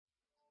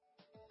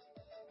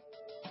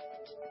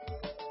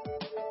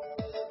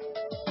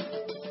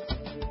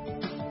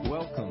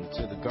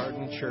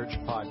Church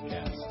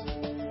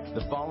podcast.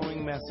 The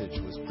following message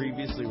was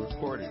previously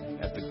recorded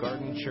at the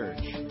Garden Church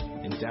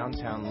in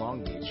downtown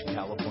Long Beach,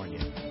 California.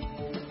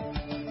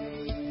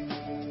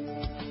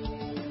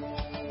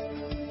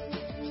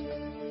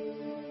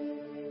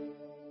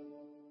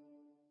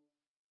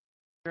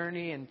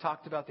 Journey and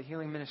talked about the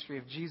healing ministry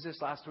of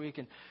Jesus last week,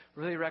 and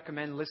really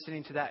recommend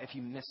listening to that if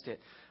you missed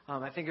it.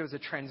 I think it was a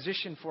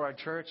transition for our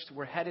church.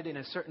 We're headed in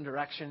a certain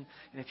direction,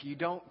 and if you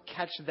don't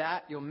catch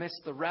that, you'll miss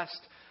the rest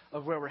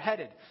of where we're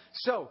headed.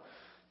 So,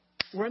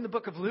 we're in the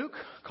book of Luke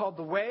called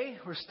The Way.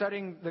 We're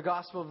studying the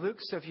Gospel of Luke.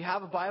 So if you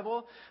have a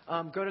Bible,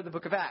 go to the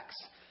book of Acts,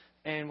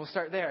 and we'll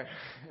start there,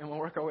 and we'll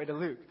work our way to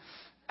Luke.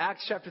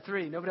 Acts chapter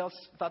 3. Nobody else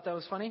thought that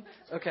was funny?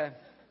 Okay.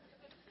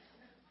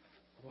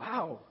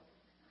 Wow.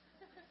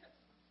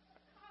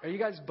 Are you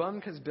guys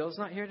bummed because Bill's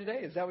not here today?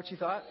 Is that what you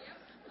thought?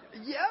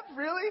 Yep,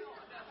 really?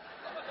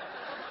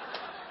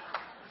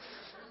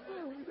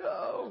 Oh,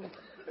 no.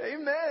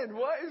 Amen.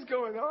 What is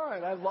going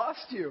on? I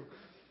lost you.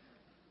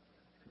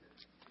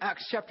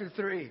 Acts chapter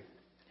 3.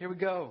 Here we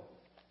go.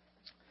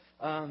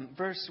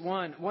 Verse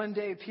 1. One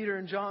day, Peter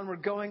and John were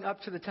going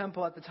up to the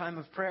temple at the time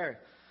of prayer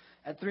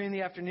at 3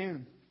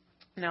 p.m.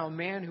 Now, a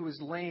man who was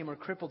lame or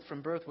crippled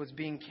from birth was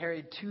being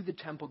carried to the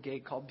temple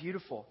gate called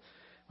Beautiful,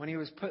 when he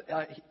was put,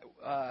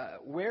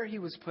 where he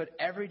was put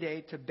every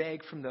day to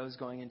beg from those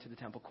going into the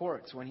temple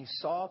courts. When he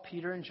saw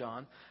Peter and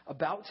John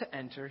about to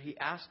enter, he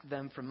asked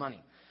them for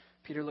money.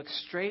 Peter looked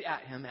straight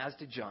at him, as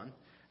did John.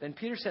 Then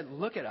Peter said,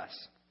 "Look at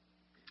us."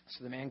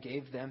 So the man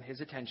gave them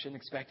his attention,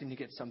 expecting to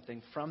get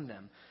something from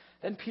them.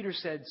 Then Peter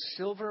said,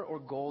 "Silver or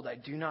gold I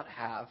do not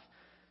have,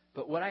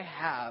 but what I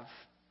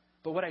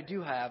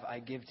do have, I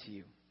give to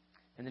you.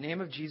 In the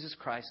name of Jesus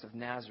Christ of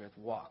Nazareth,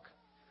 walk."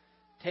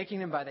 Taking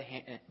him by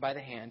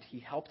the hand, he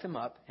helped him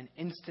up, and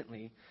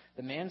instantly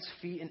the man's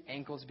feet and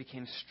ankles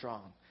became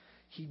strong.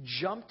 He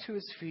jumped to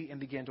his feet and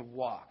began to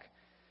walk.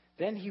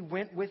 Then he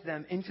went with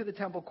them into the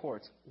temple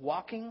courts,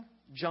 walking,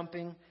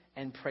 jumping,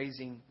 and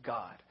praising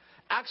God.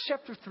 Acts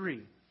chapter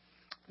 3.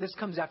 This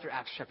comes after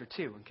Acts chapter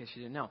 2, in case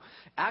you didn't know.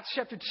 Acts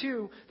chapter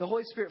 2, the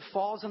Holy Spirit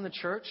falls on the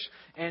church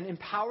and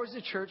empowers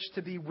the church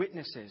to be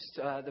witnesses.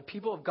 The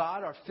people of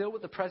God are filled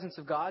with the presence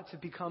of God to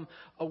become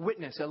a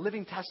witness, a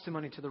living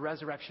testimony to the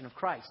resurrection of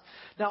Christ.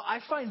 Now,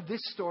 I find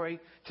this story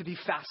to be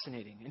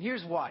fascinating, and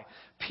here's why.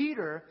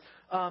 Peter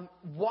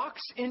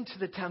walks into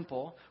the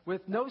temple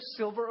with no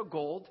silver or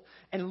gold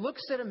and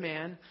looks at a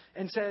man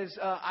and says,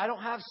 "I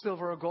don't have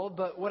silver or gold,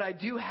 but what I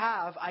do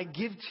have, I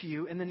give to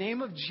you. In the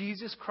name of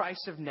Jesus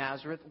Christ of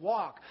Nazareth,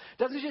 walk."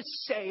 Doesn't just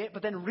say it,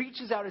 but then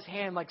reaches out his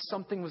hand like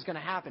something was going to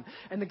happen.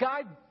 And the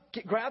guy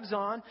grabs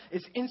on,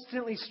 is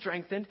instantly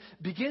strengthened,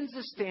 begins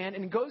to stand,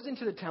 and goes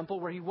into the temple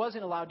where he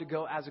wasn't allowed to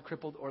go as a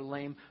crippled or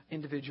lame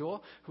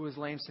individual who was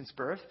lame since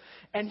birth.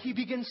 And he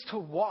begins to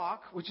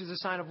walk, which is a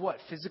sign of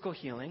what? Physical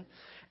healing.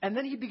 And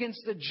then he begins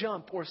to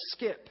jump or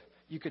skip,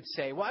 you could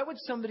say. Why would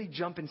somebody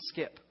jump and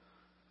skip?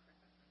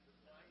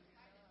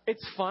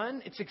 It's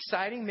fun. It's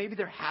exciting. Maybe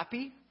they're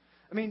happy.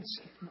 I mean,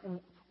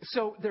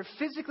 so they're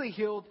physically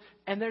healed,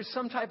 and there's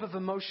some type of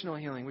emotional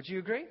healing. Would you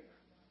agree?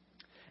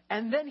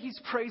 And then he's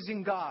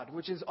praising God,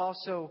 which is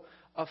also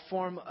a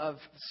form of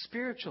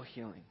spiritual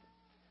healing.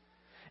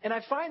 And I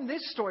find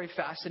this story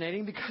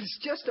fascinating because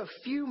just a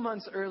few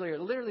months earlier,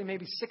 literally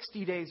maybe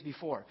 60 days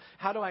before.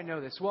 How do I know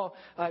this? Well,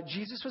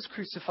 Jesus was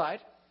crucified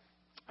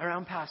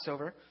around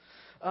Passover.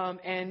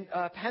 And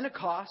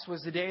Pentecost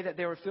was the day that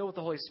they were filled with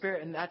the Holy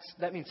Spirit. And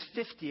that means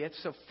 50th,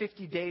 so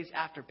 50 days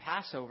after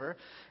Passover.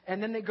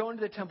 And then they go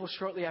into the temple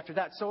shortly after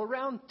that. So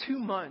around 2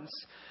 months,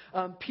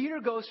 Peter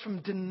goes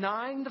from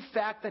denying the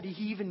fact that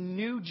he even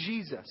knew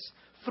Jesus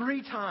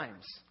 3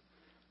 times.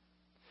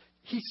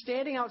 He's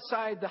standing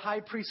outside the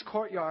high priest's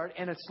courtyard,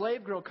 and a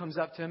slave girl comes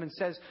up to him and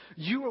says,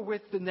 "You were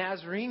with the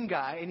Nazarene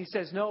guy." And he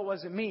says, "No, it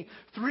wasn't me."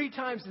 3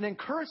 times, and then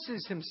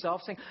curses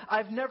himself, saying,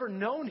 "I've never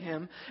known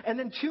him." And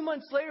then 2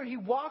 months later, he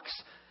walks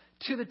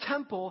to the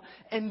temple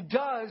and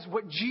does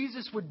what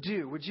Jesus would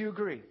do. Would you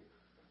agree?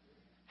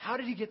 How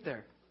did he get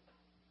there?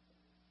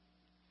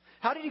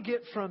 How did he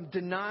get from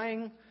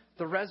denying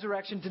the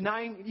resurrection,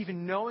 denying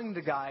even knowing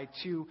the guy,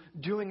 to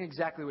doing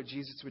exactly what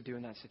Jesus would do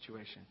in that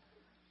situation?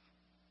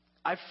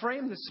 I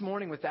framed this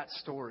morning with that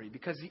story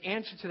because the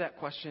answer to that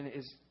question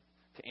is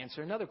to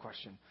answer another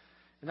question.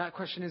 And that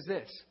question is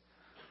this.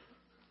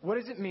 What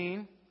does it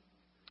mean?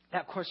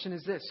 That question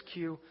is this.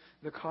 Cue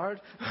the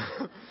card.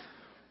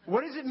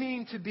 What does it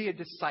mean to be a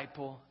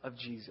disciple of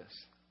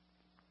Jesus?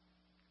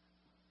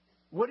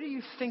 What do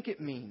you think it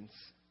means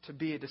to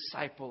be a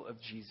disciple of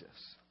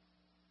Jesus?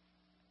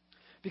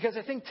 Because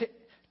I think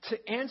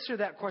to answer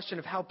that question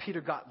of how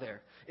Peter got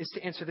there is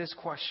to answer this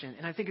question.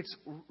 And I think it's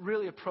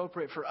really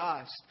appropriate for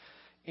us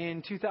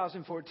in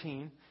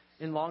 2014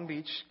 in Long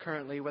Beach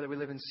currently, whether we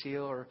live in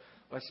Seal or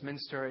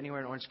Westminster or anywhere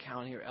in Orange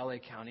County or LA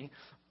County.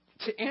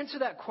 To answer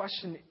that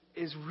question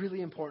is really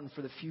important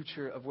for the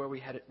future of where we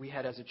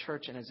head as a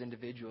church and as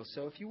individuals.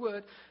 So if you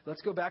would,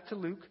 let's go back to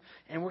Luke,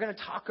 and we're going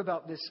to talk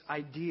about this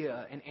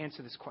idea and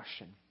answer this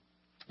question.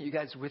 Are you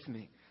guys with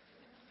me?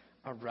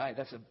 All right,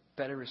 that's a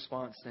better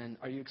response than,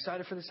 are you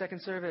excited for the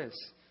second service?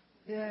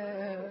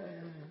 Yeah.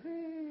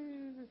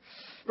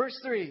 Verse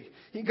 3,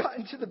 he got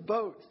into the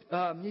boat.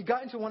 He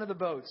got into one of the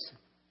boats,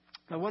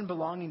 the one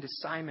belonging to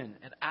Simon,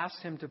 and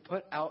asked him to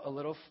put out a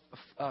little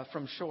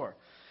from shore.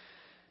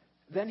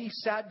 Then he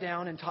sat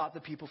down and taught the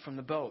people from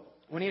the boat.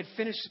 When he had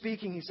finished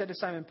speaking, he said to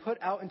Simon, put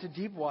out into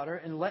deep water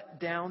and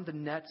let down the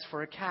nets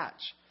for a catch.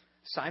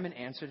 Simon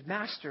answered,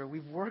 Master,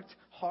 we've worked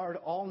hard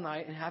all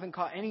night and haven't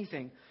caught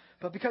anything.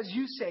 But because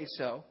you say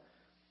so,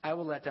 I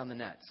will let down the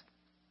nets.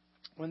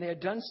 When they had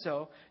done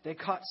so, they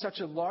caught such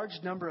a large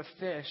number of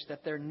fish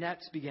that their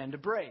nets began to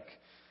break.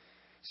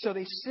 So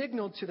they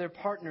signaled to their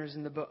partners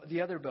in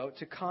the other boat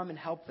to come and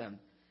help them.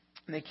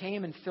 And they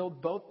came and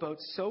filled both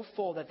boats so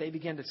full that they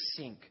began to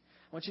sink.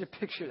 I want you to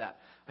picture that.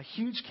 A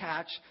huge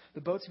catch.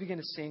 The boats begin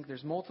to sink.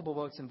 There's multiple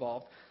boats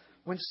involved.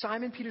 When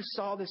Simon Peter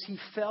saw this, he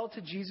fell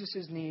to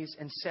Jesus' knees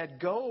and said,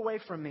 Go away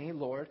from me,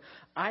 Lord.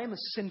 I am a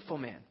sinful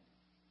man.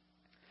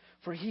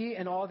 For he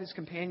and all of his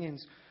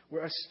companions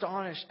were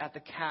astonished at the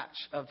catch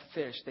of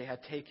fish they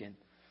had taken.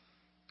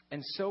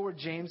 And so were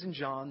James and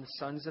John, the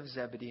sons of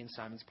Zebedee and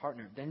Simon's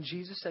partner. Then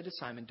Jesus said to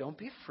Simon, Don't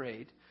be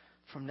afraid.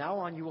 From now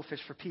on you will fish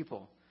for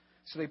people.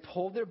 So they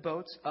pulled their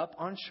boats up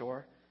on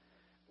shore,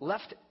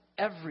 left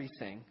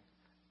everything,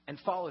 and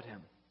followed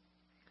him.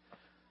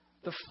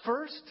 The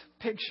first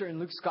picture in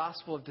Luke's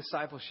gospel of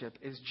discipleship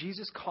is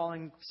Jesus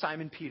calling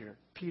Simon Peter.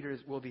 Peter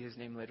will be his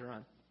name later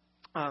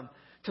on.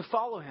 To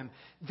follow him.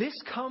 This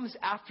comes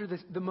after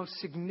the most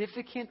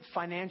significant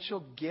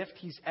financial gift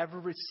he's ever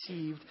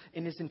received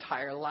in his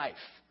entire life.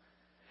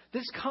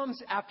 This comes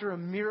after a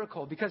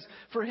miracle, because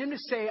for him to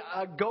say,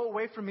 go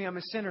away from me, I'm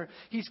a sinner,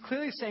 he's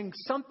clearly saying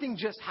something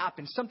just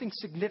happened, something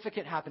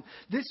significant happened.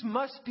 This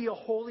must be a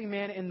holy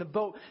man in the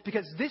boat,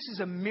 because this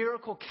is a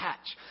miracle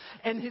catch.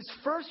 And his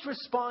first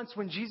response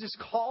when Jesus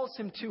calls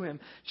him to him,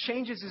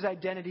 changes his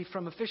identity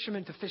from a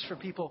fisherman to fish for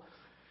people,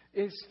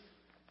 is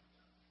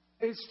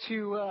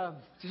to,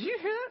 did you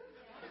hear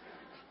that?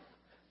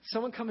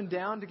 Someone coming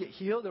down to get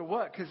healed or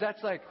what? Because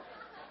that's like,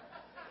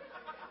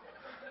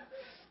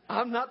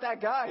 I'm not that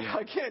guy.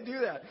 I can't do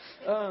that.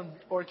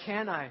 Or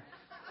can I?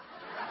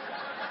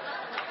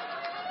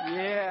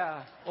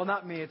 Yeah. Well,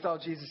 not me. It's all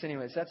Jesus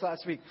anyways. That's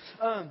last week.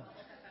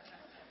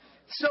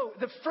 So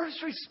the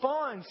first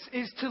response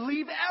is to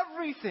leave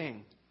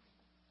everything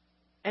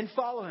and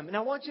follow him. And I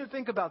want you to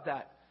think about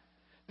that.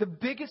 The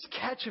biggest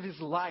catch of his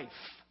life,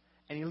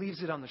 and he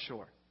leaves it on the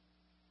shore.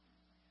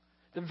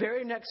 The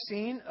very next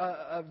scene,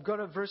 go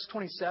to verse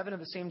 27 of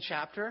the same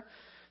chapter.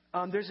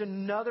 There's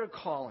another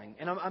calling.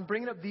 And I'm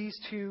bringing up these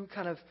two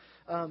kind of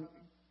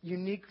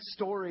unique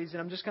stories.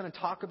 And I'm just going to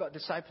talk about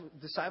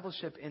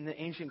discipleship in the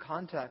ancient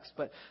context.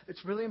 But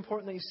it's really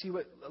important that you see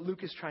what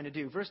Luke is trying to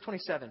do. Verse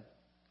 27.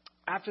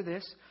 After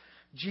this,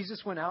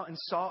 Jesus went out and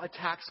saw a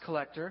tax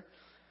collector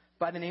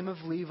by the name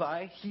of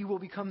Levi. He will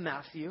become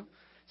Matthew,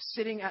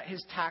 sitting at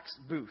his tax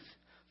booth.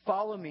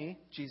 Follow me,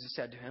 Jesus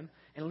said to him.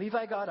 And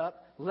Levi got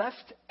up,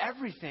 left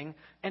everything,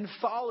 and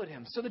followed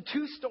him. So the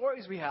two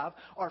stories we have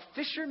are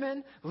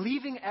fishermen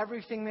leaving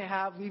everything they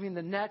have, leaving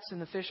the nets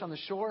and the fish on the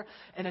shore,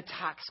 and a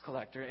tax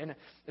collector. And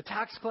the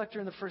tax collector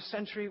in the first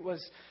century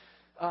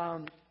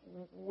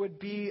would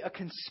be a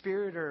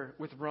conspirator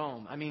with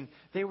Rome. I mean,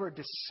 they were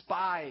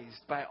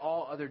despised by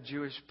all other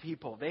Jewish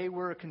people. They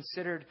were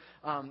considered,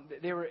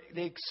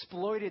 they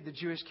exploited the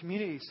Jewish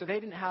community. So they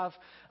didn't have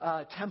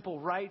temple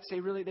rights.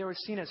 They were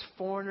seen as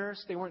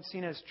foreigners. They weren't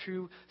seen as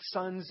true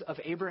sons of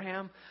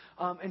Abraham.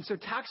 And so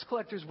tax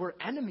collectors were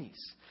enemies.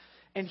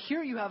 And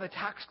here you have a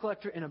tax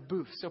collector in a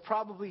booth. So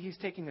probably he's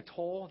taking a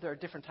toll. There are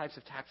different types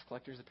of tax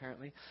collectors,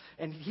 apparently.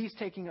 And he's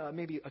taking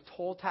maybe a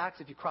toll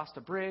tax. If you crossed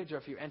a bridge or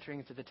if you're entering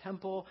into the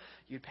temple,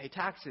 you'd pay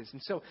taxes.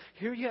 And so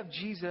here you have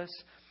Jesus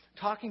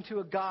talking to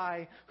a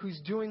guy who's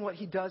doing what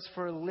he does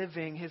for a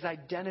living, his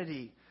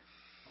identity.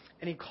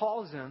 And he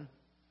calls him,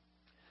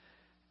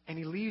 and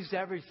he leaves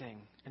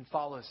everything and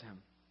follows him.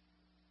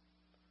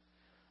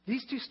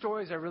 These two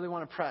stories I really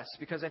want to press,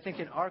 because I think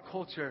in our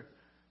culture,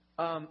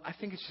 I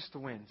think it's just the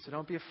wind, so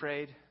don't be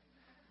afraid.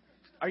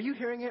 Are you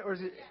hearing it, or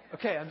is it...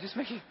 Okay, I'm just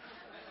making...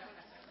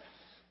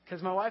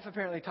 Because my wife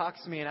apparently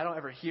talks to me, and I don't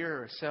ever hear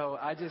her, so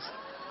I just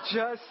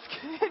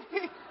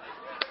kidding.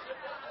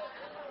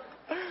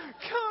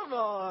 Come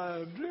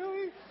on,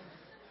 really?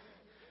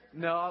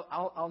 No,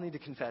 I'll need to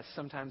confess.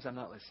 Sometimes I'm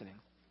not listening.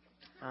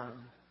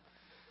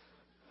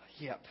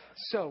 Yep.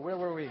 So, where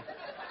were we?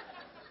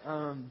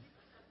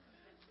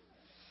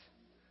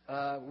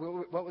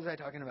 What was I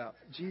talking about?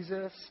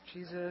 Jesus,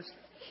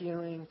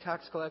 healing,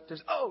 tax collectors.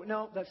 Oh,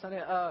 no, that's not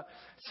it.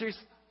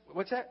 Seriously,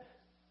 what's that?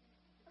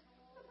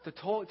 The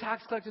toll,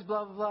 tax collectors,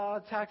 blah, blah, blah,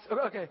 tax.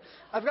 Okay,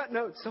 I've got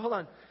notes, so hold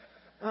on.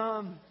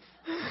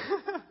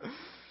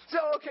 So,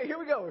 okay, here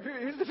we go.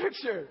 Here's the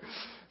picture.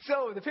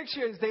 So, the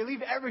picture is they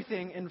leave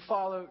everything and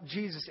follow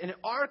Jesus. And in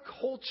our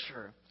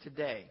culture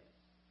today,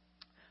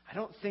 I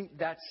don't think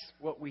that's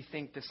what we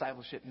think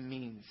discipleship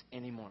means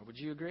anymore. Would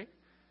you agree?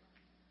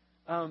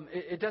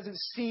 It doesn't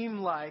seem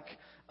like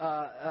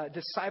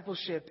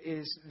discipleship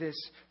is this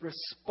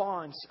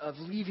response of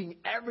leaving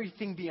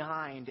everything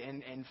behind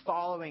and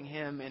following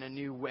Him in a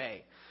new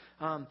way.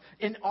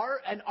 In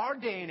our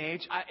day and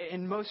age,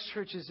 in most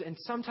churches, and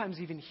sometimes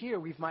even here,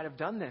 we might have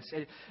done this.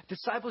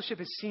 Discipleship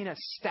is seen as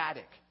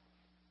static,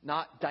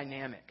 not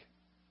dynamic.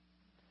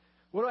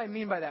 What do I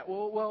mean by that?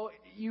 Well,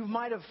 you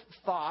might have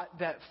thought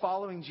that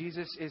following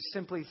Jesus is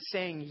simply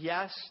saying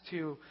yes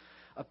to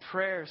a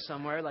prayer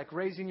somewhere, like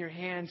raising your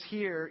hands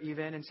here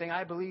even and saying,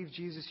 I believe,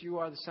 Jesus, you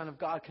are the Son of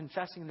God,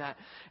 confessing that.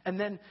 And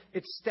then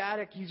it's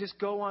static. You just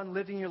go on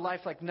living your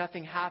life like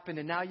nothing happened.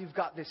 And now you've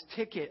got this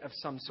ticket of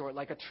some sort,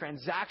 like a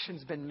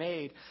transaction's been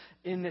made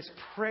in this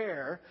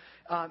prayer.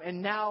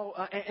 And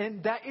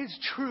that is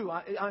true.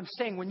 I'm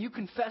saying when you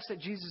confess that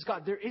Jesus is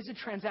God, there is a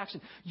transaction.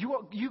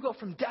 You go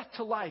from death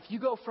to life. You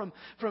go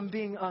from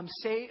being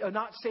saved,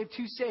 not saved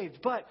to saved.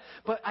 But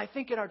I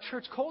think in our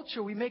church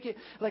culture, we make it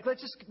like,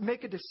 let's just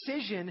make a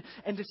decision.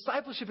 And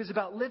discipleship is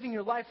about living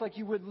your life like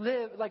you would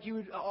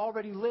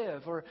already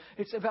live. Or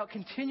it's about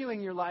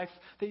continuing your life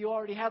that you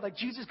already had. Like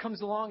Jesus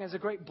comes along as a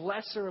great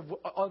blesser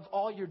of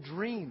all your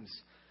dreams.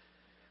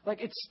 Like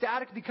it's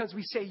static because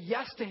we say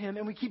yes to Him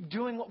and we keep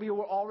doing what we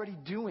were already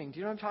doing. Do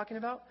you know what I'm talking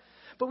about?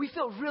 But we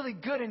feel really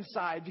good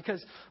inside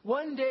because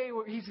one day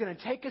He's going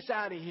to take us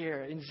out of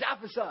here and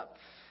zap us up.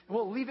 And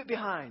we'll leave it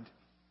behind.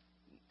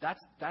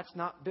 That's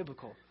not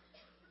biblical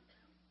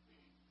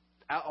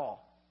at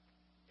all.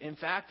 In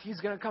fact, He's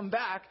going to come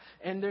back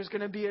and there's going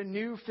to be a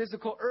new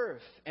physical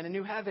earth and a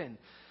new heaven.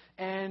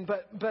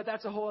 But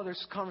that's a whole other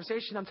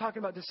conversation. I'm talking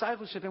about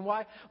discipleship and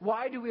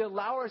why do we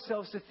allow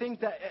ourselves to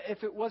think that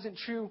if it was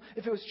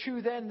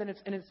true then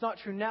it's not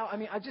true now. I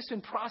mean, I've just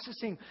been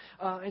processing,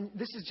 and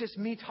this is just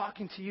me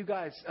talking to you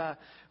guys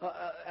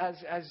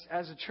as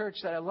a church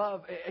that I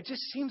love. It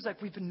just seems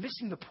like we've been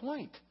missing the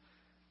point.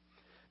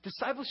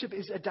 Discipleship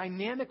is a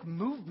dynamic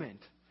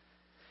movement.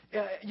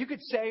 You could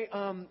say,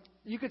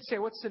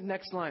 what's the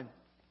next line?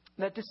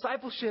 That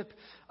discipleship,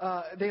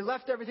 they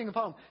left everything and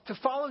followed Him.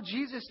 To follow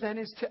Jesus, then,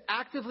 is to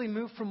actively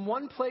move from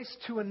one place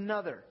to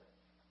another.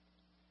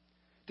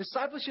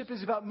 Discipleship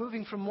is about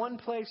moving from one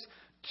place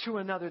to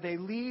another. They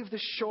leave the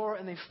shore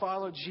and they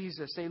follow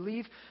Jesus. They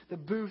leave the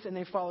booth and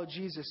they follow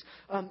Jesus.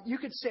 You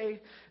could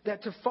say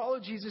that to follow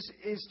Jesus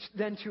is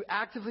then to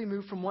actively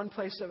move from one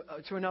place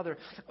to another.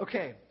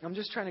 Okay, I'm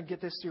just trying to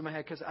get this through my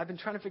head because I've been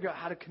trying to figure out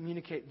how to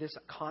communicate this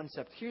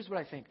concept. Here's what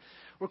I think.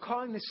 We're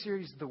calling this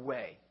series The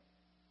Way.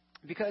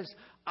 Because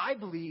I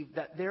believe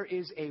that there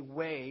is a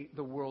way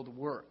the world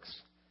works.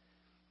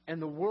 And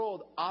the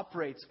world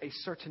operates a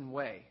certain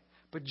way.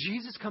 But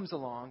Jesus comes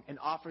along and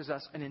offers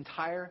us an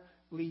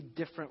entirely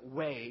different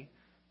way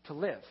to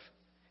live.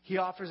 He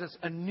offers us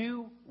a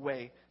new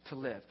way to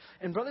live.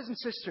 And brothers and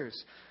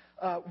sisters,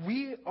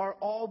 we are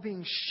all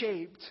being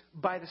shaped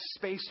by the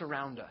space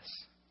around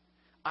us.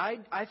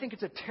 I think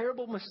it's a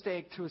terrible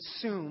mistake to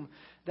assume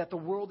that the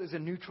world is a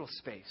neutral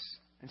space.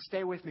 And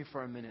stay with me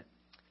for a minute.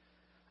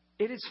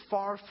 It is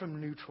far from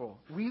neutral.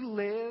 We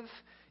live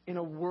in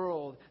a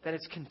world that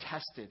is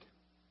contested.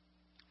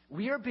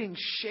 We are being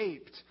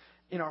shaped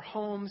in our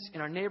homes, in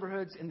our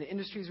neighborhoods, in the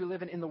industries we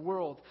live in the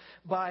world,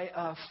 by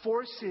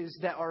forces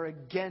that are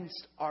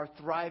against our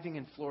thriving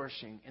and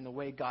flourishing in the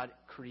way God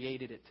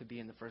created it to be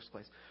in the first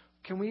place.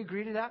 Can we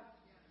agree to that?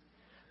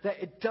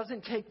 That it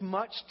doesn't take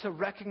much to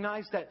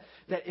recognize that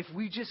if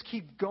we just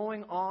keep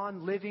going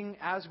on living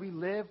as we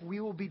live, we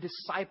will be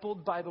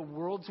discipled by the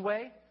world's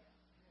way.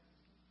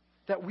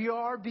 That we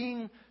are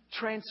being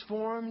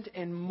transformed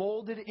and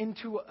molded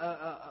into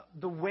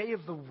the way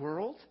of the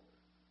world.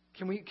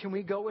 Can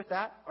we go with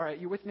that? All right,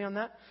 you with me on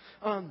that?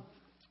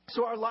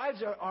 So our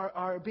lives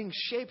are being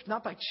shaped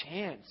not by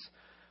chance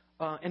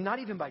and not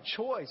even by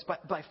choice,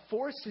 but by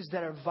forces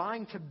that are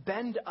vying to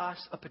bend us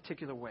a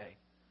particular way.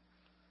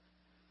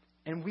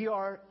 And we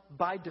are,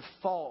 by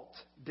default,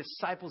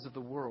 disciples of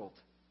the world.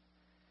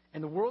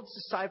 And the world's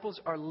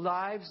disciples, our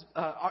lives,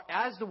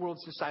 as the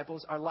world's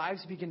disciples, our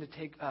lives begin to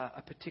take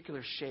a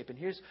particular shape. And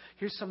here's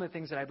some of the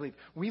things that I believe.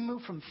 We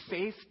move from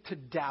faith to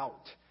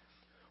doubt.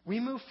 We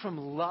move from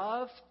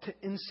love to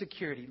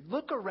insecurity.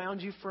 Look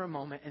around you for a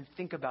moment and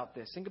think about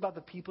this. Think about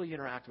the people you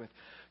interact with.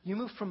 You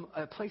move from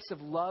a place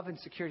of love and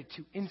security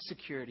to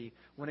insecurity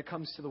when it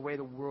comes to the way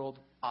the world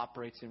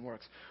operates and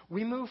works.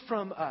 We move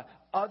from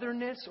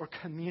otherness or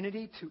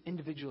community to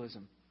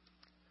individualism,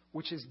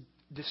 which is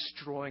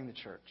destroying the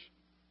church.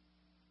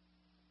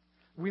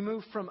 We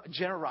move from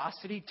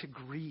generosity to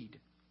greed.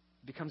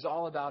 It becomes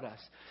all about us.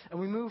 And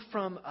we move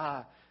from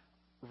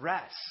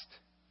rest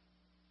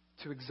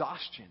to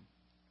exhaustion.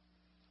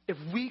 If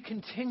we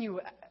continue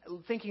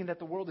thinking that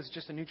the world is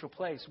just a neutral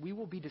place, we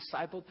will be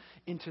discipled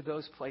into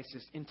those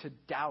places, into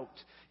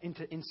doubt,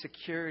 into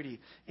insecurity,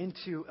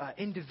 into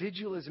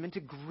individualism,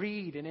 into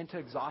greed, and into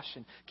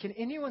exhaustion. Can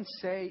anyone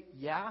say,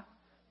 yeah?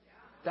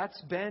 That's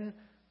been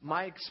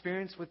my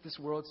experience with this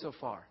world so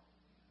far.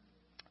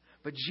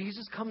 But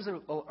Jesus comes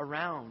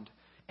around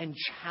and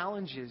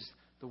challenges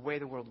the way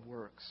the world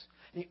works.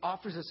 And he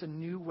offers us a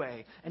new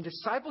way. And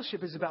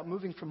discipleship is about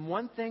moving from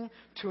one thing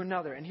to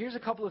another. And here's a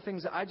couple of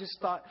things that I just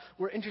thought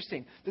were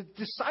interesting. The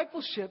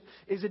discipleship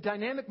is a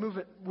dynamic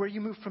movement where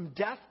you move from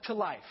death to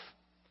life,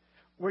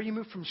 where you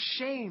move from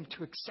shame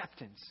to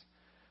acceptance,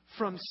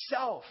 from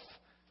self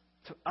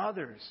to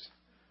others,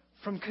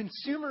 from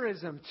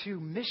consumerism to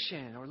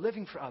mission or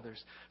living for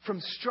others, from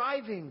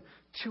striving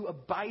to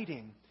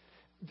abiding.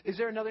 Is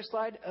there another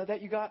slide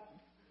that you got?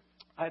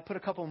 I put a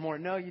couple more.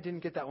 No, you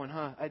didn't get that one,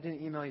 huh? I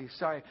didn't email you.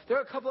 Sorry. There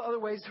are a couple other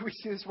ways that we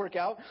see this work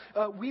out.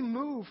 We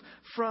move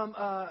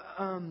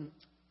from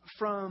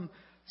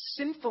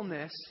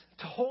sinfulness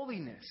to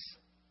holiness.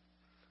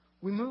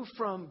 We move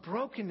from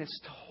brokenness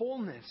to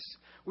wholeness.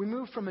 We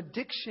move from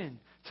addiction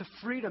to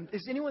freedom.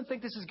 Does anyone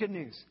think this is good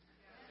news?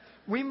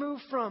 We move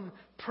from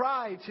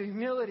pride to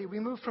humility. We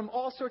move from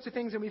all sorts of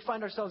things, and we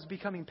find ourselves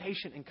becoming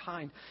patient and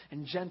kind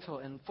and gentle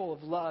and full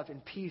of love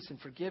and peace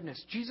and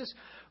forgiveness. Jesus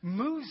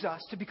moves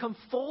us to become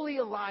fully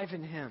alive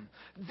in Him.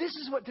 This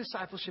is what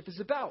discipleship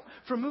is about.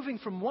 From moving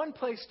from one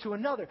place to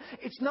another.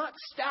 It's not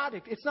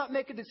static. It's not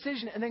make a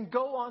decision and then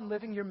go on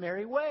living your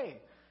merry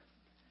way.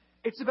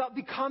 It's about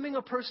becoming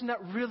a person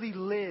that really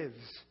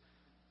lives.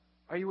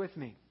 Are you with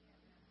me?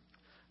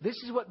 This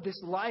is what this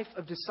life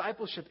of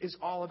discipleship is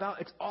all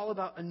about. It's all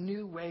about a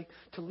new way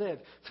to live.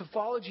 To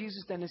follow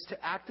Jesus, then, is to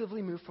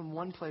actively move from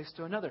one place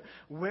to another.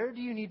 Where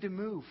do you need to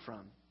move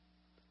from?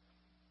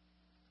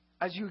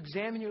 As you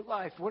examine your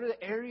life, what are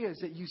the areas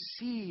that you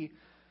see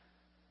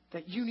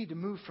that you need to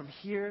move from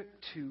here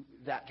to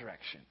that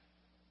direction?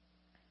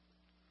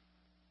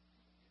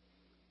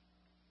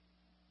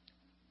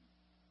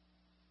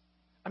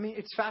 I mean,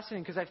 it's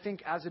fascinating because I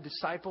think as a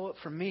disciple,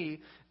 for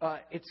me,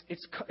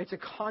 it's a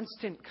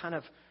constant kind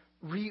of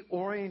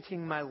reorienting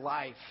my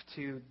life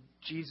to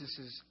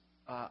Jesus's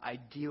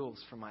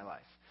ideals for my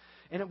life.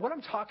 And what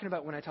I'm talking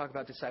about when I talk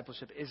about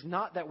discipleship is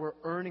not that we're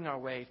earning our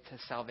way to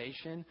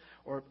salvation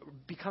or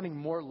becoming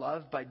more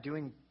loved by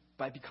becoming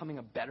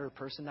a better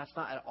person. That's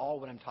not at all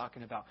what I'm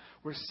talking about.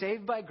 We're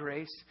saved by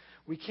grace.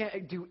 We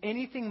can't do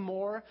anything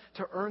more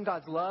to earn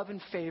God's love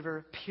and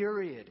favor,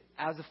 period.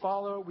 As a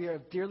follower, we are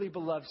dearly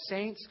beloved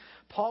saints.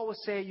 Paul will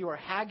say you are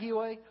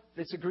hagioi.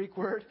 That's a Greek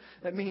word.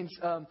 That means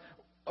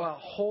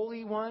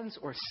holy ones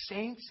or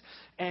saints.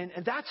 And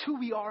that's who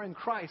we are in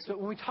Christ. But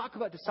when we talk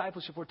about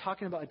discipleship, we're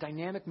talking about a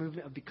dynamic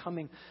movement of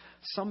becoming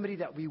somebody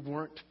that we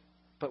weren't,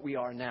 but we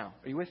are now.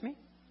 Are you with me?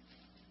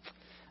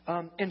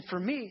 And for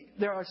me,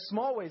 there are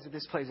small ways that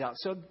this plays out.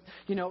 So,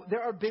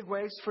 there are big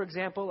ways. For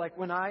example, like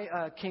when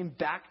I came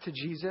back to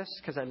Jesus,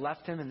 because I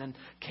left Him and then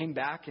came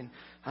back, and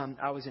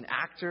I was an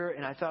actor,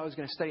 and I thought I was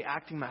going to study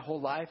acting my whole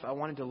life. I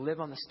wanted to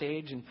live on the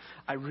stage, and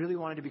I really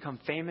wanted to become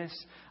famous.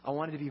 I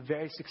wanted to be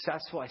very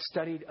successful. I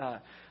studied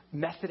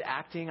method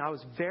acting. I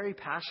was very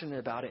passionate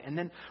about it. And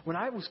then when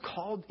I was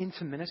called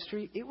into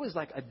ministry, it was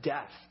like a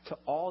death to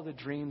all the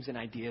dreams and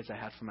ideas I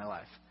had for my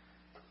life.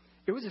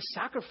 It was a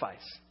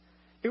sacrifice.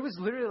 It was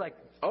literally like,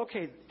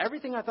 okay,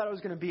 everything I thought I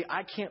was going to be,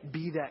 I can't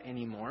be that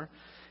anymore.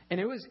 And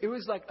it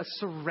was like a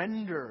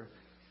surrender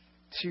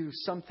to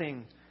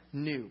something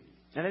new.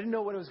 And I didn't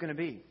know what it was going to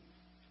be.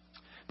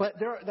 But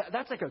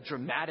that's like a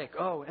dramatic,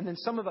 and then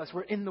some of us,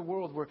 we're in the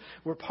world,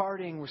 we're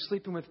partying, we're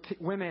sleeping with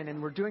women,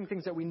 and we're doing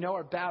things that we know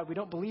are bad. We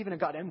don't believe in a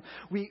God. And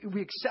we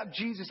accept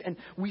Jesus, and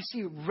we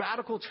see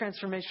radical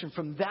transformation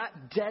from that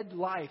dead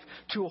life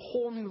to a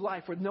whole new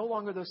life where no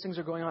longer those things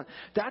are going on.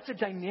 That's a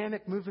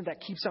dynamic movement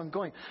that keeps on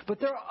going. But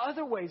there are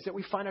other ways that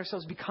we find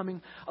ourselves becoming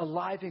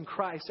alive in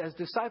Christ as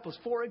disciples.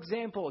 For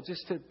example,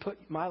 just to put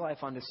my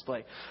life on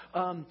display,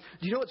 do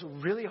you know what's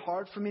really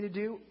hard for me to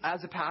do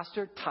as a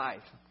pastor?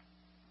 Tithe.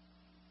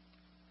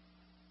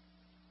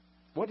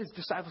 What does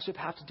discipleship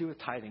have to do with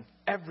tithing?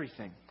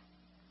 Everything.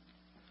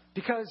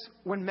 Because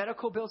when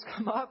medical bills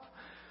come up,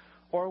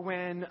 or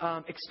when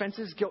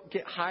expenses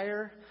get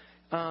higher,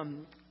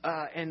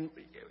 and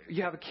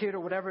you have a kid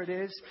or whatever it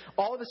is,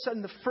 all of a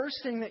sudden the first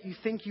thing that you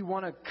think you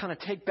want to kind of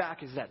take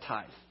back is that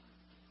tithe.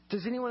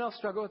 Does anyone else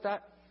struggle with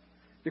that?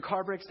 Your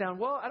car breaks down.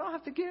 Well, I don't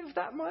have to give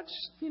that much,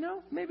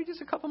 maybe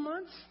just a couple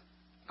months.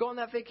 Go on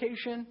that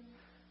vacation.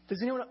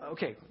 Does anyone...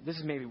 Okay, this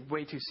is maybe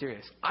way too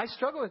serious. I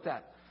struggle with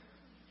that.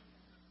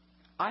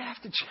 I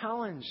have to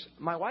challenge,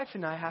 my wife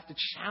and I have to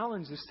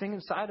challenge this thing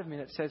inside of me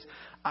that says,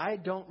 I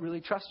don't really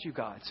trust you,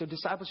 God. So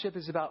discipleship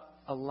is about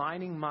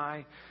aligning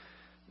my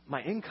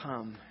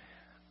income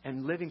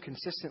and living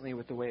consistently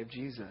with the way of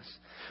Jesus.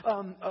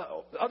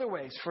 Other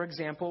ways, for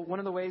example, one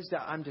of the ways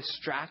that I'm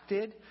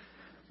distracted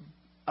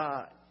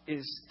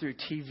is through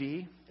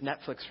TV,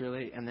 Netflix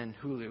really, and then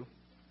Hulu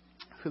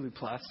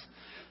Plus.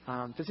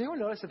 Does anyone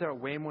notice that there are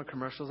way more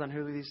commercials on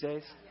Hulu these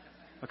days?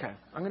 Okay,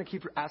 I'm going to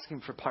keep asking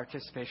for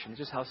participation. It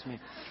just helps me.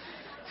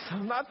 So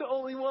I'm not the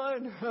only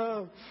one.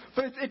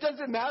 But it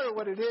doesn't matter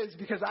what it is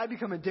because I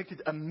become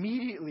addicted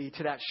immediately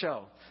to that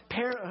show.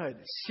 Parenthood.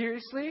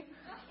 Seriously?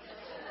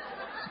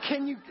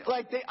 Can you,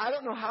 I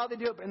don't know how they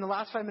do it, but in the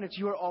last 5 minutes,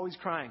 you are always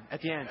crying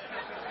at the end.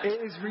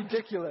 It is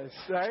ridiculous,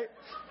 right?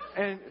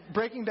 And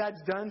Breaking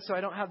Bad's done, so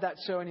I don't have that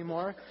show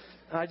anymore.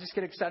 I just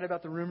get excited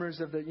about the rumors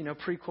of the,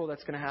 prequel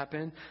that's going to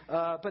happen.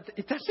 But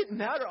it doesn't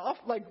matter.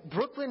 Like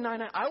Brooklyn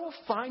Nine-Nine, I will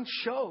find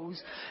shows.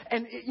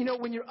 And,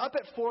 when you're up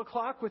at 4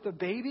 o'clock with a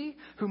baby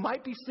who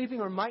might be sleeping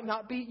or might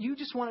not be, you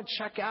just want to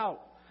check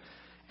out.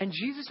 And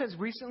Jesus has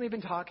recently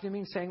been talking to me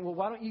and saying, well,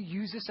 why don't you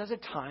use this as a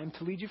time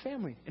to lead your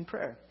family in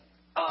prayer?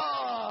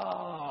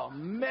 Oh,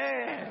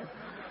 man.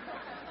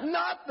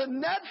 Not the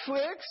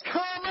Netflix.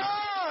 Come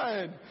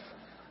on.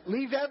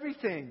 Leave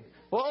everything.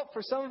 Well,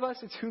 for some of us,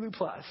 it's Hulu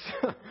Plus.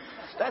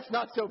 That's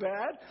not so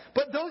bad.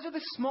 But those are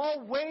the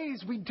small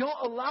ways we don't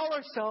allow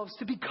ourselves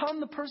to become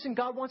the person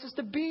God wants us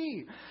to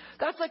be.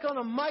 That's like on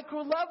a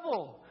micro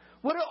level.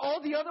 What are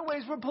all the other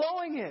ways we're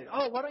blowing it?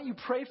 Oh, why don't you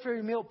pray for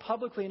your meal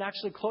publicly and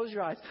actually close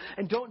your eyes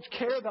and don't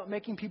care about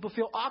making people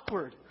feel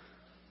awkward?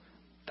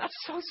 That's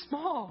so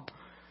small.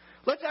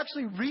 Let's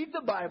actually read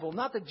the Bible.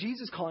 Not that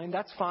Jesus calling,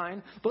 that's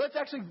fine. But let's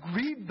actually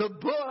read the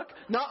book,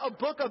 not a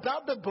book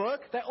about the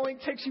book that only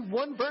takes you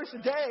 1 verse a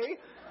day.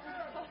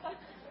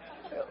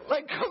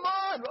 Like, come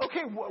on.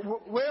 Okay,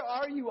 where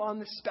are you on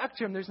the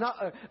spectrum? There's not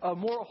a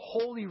more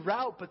holy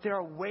route, but there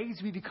are ways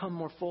we become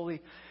more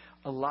fully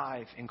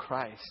alive in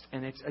Christ.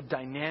 And it's a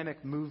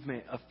dynamic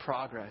movement of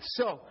progress.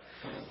 So,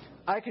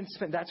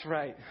 that's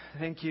right.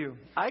 Thank you.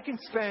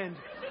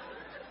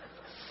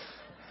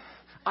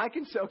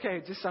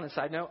 Okay, just on a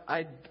side note,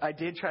 I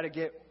did try to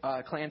get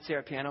Clancy,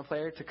 our piano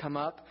player, to come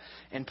up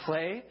and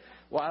play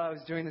while I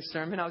was doing the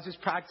sermon. I was just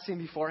practicing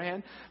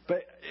beforehand,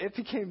 but it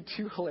became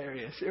too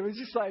hilarious. It was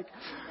just like,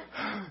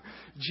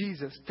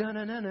 Jesus,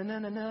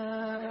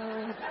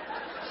 da-na-na-na-na-na-na.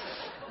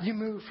 You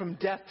move from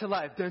death to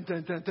life. Dun,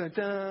 dun, dun, dun,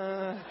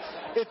 dun.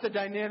 It's a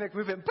dynamic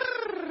movement.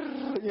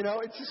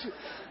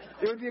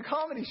 It would be a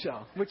comedy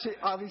show, which it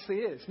obviously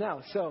is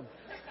now. So,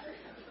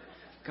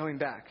 going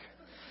back.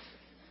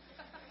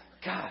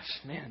 Gosh,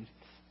 man.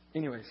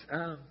 Anyways,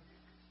 I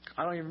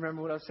don't even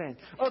remember what I was saying.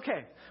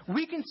 Okay,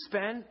 we can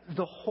spend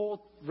the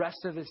whole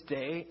rest of this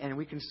day and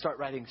we can start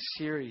writing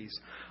series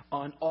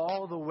on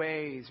all the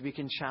ways we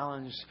can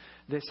challenge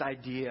this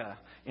idea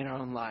in our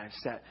own lives.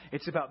 That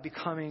it's about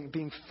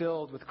being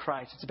filled with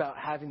Christ. It's about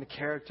having the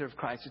character of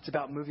Christ. It's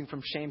about moving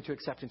from shame to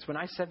acceptance. When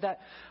I said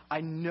that,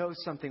 I know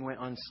something went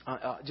on,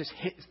 just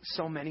hit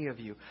so many of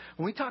you.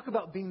 When we talk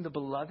about being the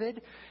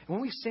beloved,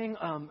 when we sing,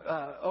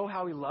 Oh,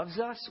 How He Loves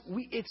Us,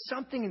 it's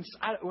something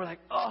inside. We're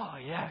like, oh,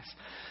 yes,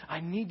 I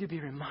need to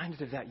be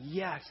reminded of that.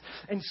 Yes.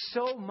 And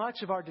so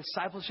much of our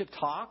discipleship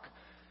talk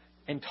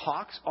and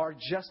talks are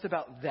just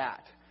about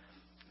that.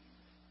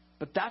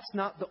 But that's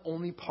not the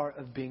only part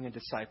of being a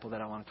disciple that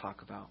I want to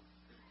talk about.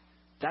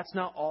 That's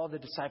not all the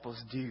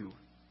disciples do.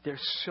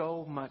 There's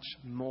so much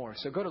more.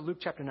 So go to Luke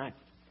chapter 9.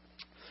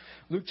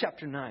 Luke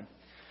chapter 9.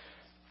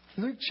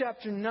 Luke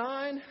chapter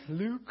 9.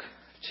 Luke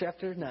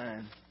chapter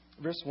 9.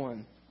 Verse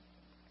 1.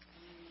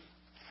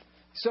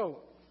 So,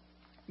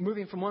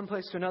 moving from one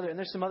place to another, and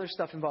there's some other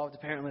stuff involved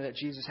apparently that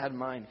Jesus had in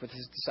mind with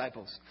his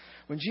disciples.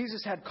 When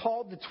Jesus had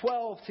called the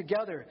 12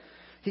 together,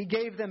 he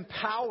gave them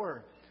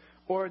power,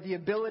 or the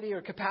ability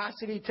or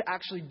capacity to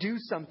actually do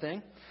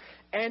something,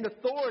 and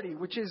authority,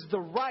 which is the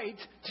right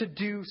to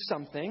do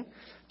something,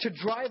 to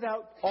drive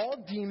out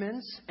all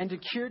demons and to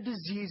cure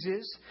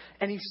diseases.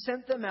 And he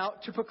sent them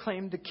out to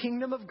proclaim the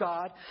kingdom of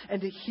God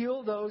and to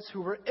heal those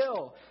who were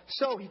ill.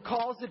 So he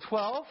calls the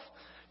 12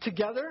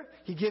 together.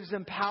 He gives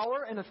them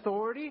power and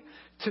authority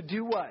to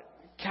do what?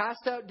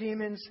 Cast out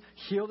demons,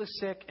 heal the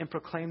sick, and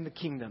proclaim the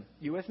kingdom.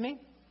 You with me?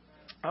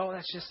 Oh,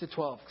 that's just the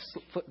 12.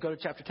 Go to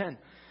chapter 10.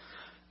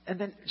 And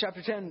then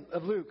chapter 10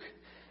 of Luke.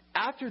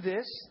 After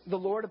this, the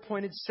Lord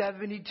appointed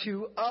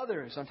 72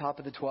 others on top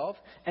of the 12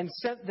 and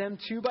sent them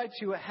 2 by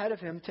 2 ahead of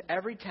him to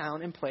every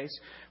town and place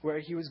where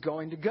he was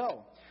going to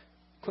go.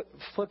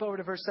 Flip over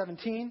to verse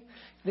 17.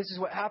 This is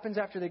what happens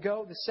after they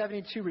go. The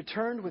 72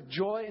 returned with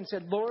joy and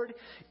said, Lord,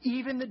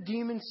 even the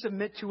demons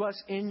submit to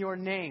us in your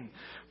name.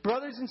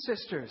 Brothers and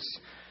sisters,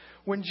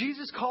 when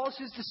Jesus calls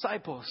his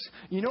disciples,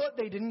 you know what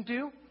they didn't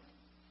do?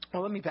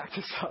 Well, let me back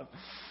this up.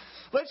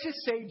 Let's just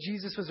say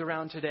Jesus was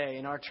around today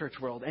in our church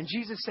world, and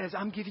Jesus says,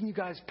 I'm giving you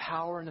guys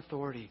power and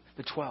authority,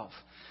 the 12.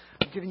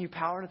 I'm giving you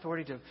power and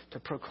authority to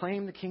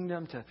proclaim the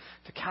kingdom, to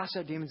cast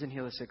out demons and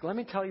heal the sick. Let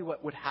me tell you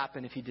what would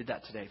happen if he did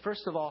that today.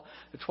 First of all,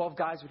 the 12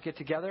 guys would get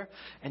together,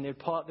 and they'd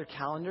pull out their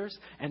calendars,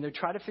 and they'd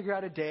try to figure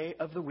out a day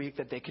of the week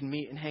that they can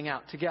meet and hang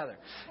out together.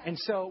 And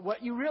so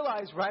what you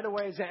realize right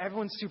away is that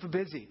everyone's super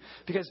busy,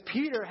 because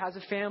Peter has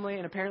a family,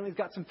 and apparently he's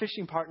got some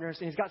fishing partners,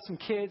 and he's got some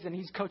kids, and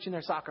he's coaching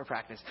their soccer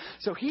practice.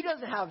 So he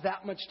doesn't have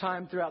that much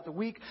time throughout the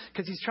week,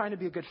 because he's trying to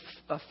be a good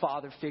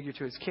father figure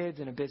to his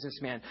kids and a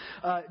businessman.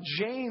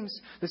 James,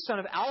 the son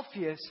of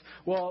Alphaeus,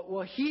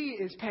 well, he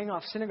is paying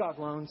off synagogue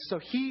loans, so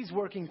he's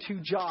working 2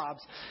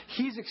 jobs.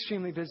 He's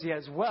extremely busy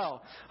as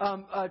well.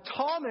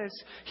 Thomas,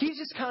 he's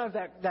just kind of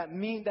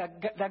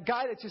that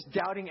guy that's just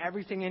doubting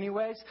everything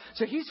anyways.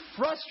 So he's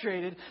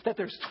frustrated that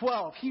there's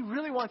 12. He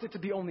really wants it to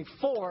be only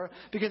 4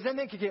 because then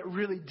they could get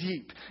really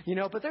deep,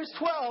 But there's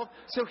 12,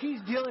 so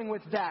he's dealing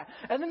with that.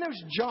 And then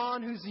there's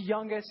John, who's the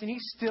youngest, and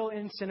he's still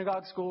in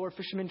synagogue school or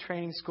fisherman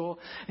training school,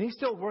 and he's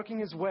still working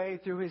his way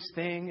through his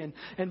thing.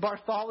 And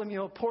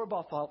Bartholomew, poor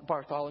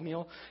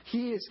Bartholomew,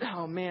 he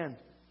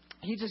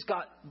just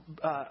got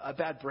a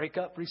bad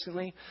breakup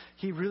recently.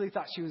 He really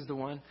thought she was the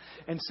one.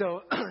 And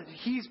so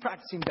he's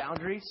practicing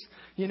boundaries,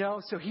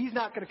 so he's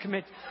not going to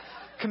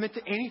commit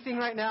to anything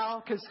right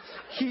now because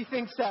he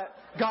thinks that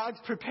God's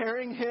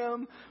preparing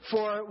him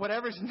for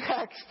whatever's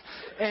next.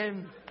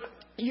 And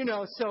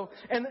so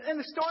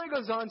the story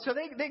goes on. So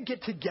they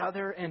get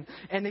together and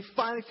they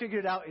finally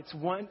figured it out.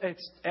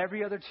 It's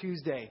every other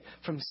Tuesday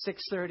from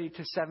 6:30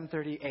 to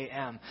 7:30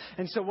 a.m.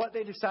 And so what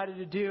they decided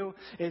to do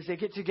is they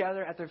get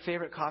together at their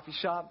favorite coffee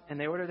shop and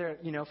they order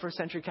their first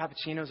century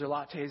cappuccinos or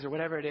lattes or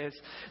whatever it is.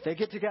 They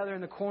get together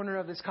in the corner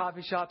of this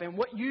coffee shop, and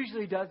what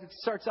usually does, it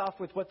starts off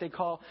with what they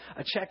call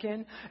a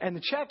check-in, and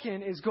the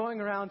check-in is going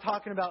around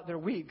talking about their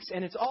weeks,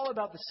 and it's all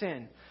about the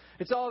sin.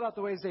 It's all about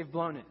the ways they've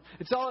blown it.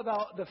 It's all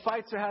about the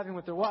fights they're having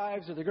with their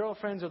wives or their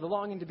girlfriends or the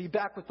longing to be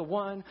back with the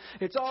one.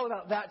 It's all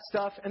about that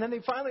stuff. And then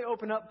they finally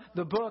open up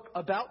the book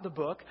about the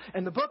book.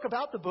 And the book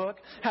about the book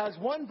has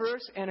 1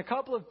 verse and a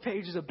couple of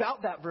pages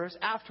about that verse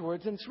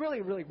afterwards. And it's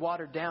really, really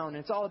watered down. And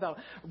it's all about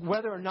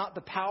whether or not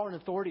the power and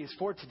authority is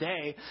for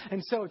today.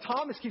 And so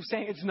Thomas keeps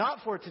saying it's not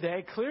for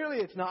today. Clearly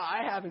it's not.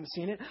 I haven't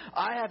seen it.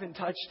 I haven't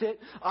touched it.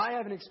 I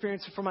haven't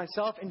experienced it for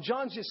myself. And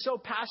John's just so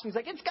passionate. He's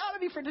like, it's got to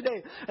be for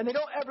today. And they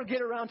don't ever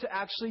get around to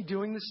actually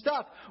doing the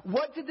stuff.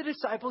 What did the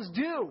disciples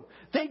do?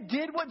 They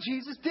did what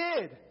Jesus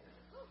did.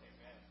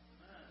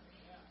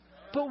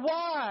 But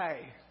why?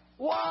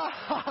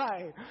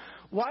 Why?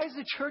 Why is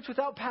the church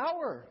without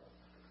power?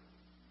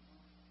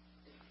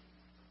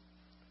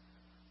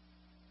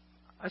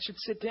 I should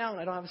sit down.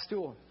 I don't have a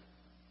stool.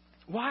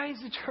 Why is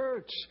the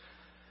church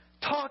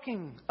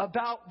talking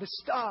about the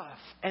stuff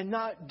and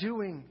not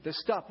doing the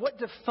stuff? What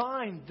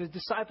defined the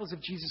disciples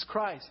of Jesus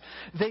Christ?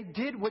 They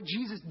did what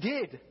Jesus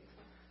did.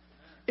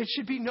 It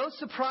should be no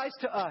surprise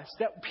to us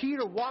that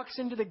Peter walks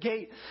into the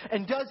gate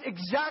and does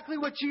exactly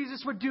what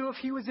Jesus would do if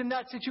he was in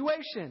that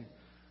situation.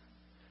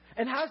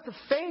 And has the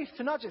faith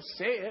to not just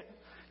say it.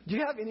 Do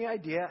you have any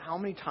idea how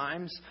many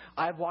times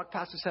I've walked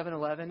past a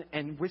 7-Eleven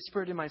and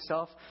whispered to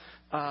myself,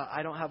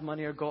 I don't have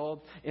money or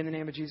gold. In the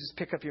name of Jesus,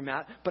 pick up your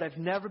mat. But I've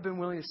never been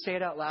willing to say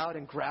it out loud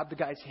and grab the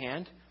guy's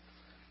hand.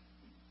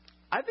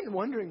 I've been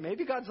wondering,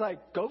 maybe God's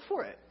like, go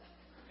for it.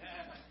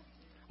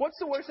 What's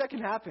the worst that can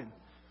happen?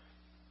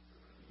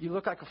 You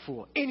look like a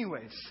fool.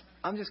 Anyways,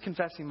 I'm just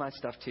confessing my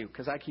stuff too,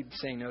 because I keep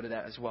saying no to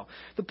that as well.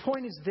 The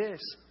point is this.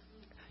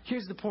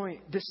 Here's the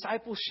point.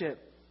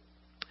 Discipleship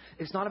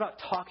is not about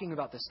talking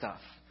about the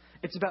stuff.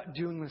 It's about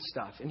doing the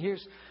stuff. And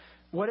here's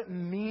what it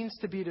means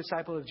to be a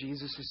disciple of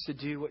Jesus is to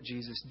do what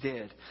Jesus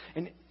did.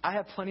 And I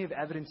have plenty of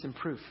evidence and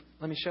proof.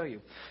 Let me show you.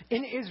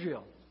 In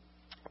Israel,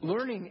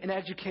 learning and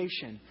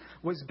education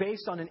was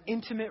based on an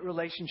intimate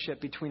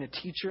relationship between a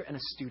teacher and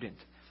a student.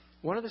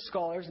 One of the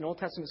scholars, an Old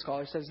Testament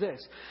scholar, says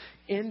this.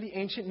 In the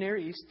ancient Near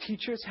East,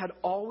 teachers had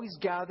always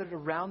gathered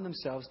around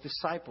themselves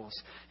disciples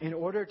in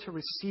order to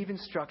receive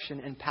instruction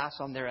and pass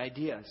on their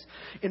ideas.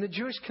 In the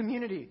Jewish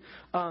community,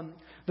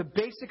 the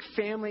basic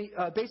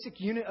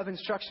unit of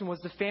instruction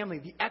was the family.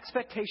 The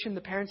expectation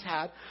the parents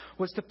had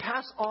was to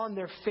pass on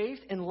their faith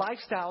and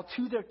lifestyle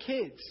to their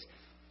kids.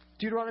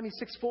 Deuteronomy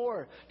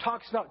 6:4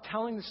 talks about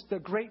telling the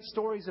great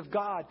stories of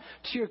God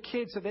to your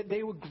kids so that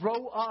they would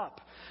grow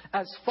up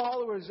as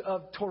followers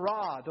of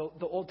Torah,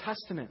 the Old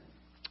Testament.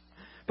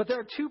 But there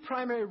are 2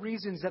 primary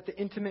reasons that the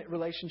intimate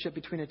relationship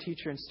between a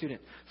teacher and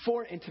student,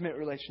 for an intimate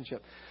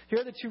relationship. Here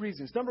are the 2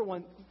 reasons. Number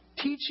 1,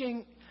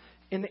 teaching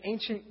in the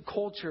ancient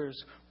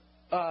cultures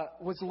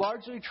was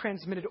largely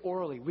transmitted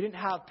orally. We didn't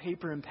have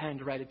paper and pen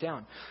to write it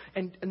down.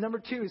 And number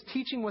 2 is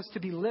teaching was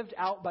to be lived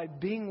out by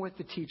being with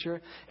the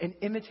teacher and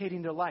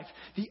imitating their life.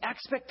 The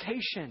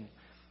expectation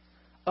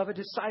of a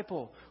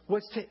disciple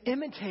was to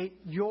imitate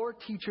your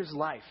teacher's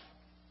life.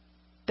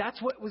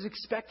 That's what was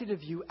expected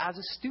of you as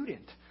a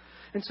student.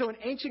 And so in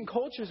ancient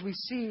cultures, we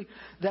see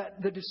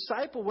that the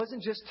disciple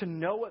wasn't just to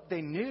know what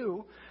they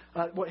knew,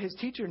 what his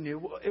teacher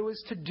knew. It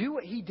was to do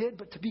what he did,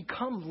 but to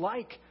become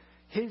like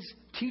his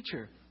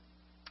teacher.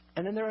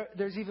 And then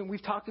there's even,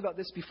 we've talked about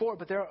this before,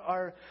 but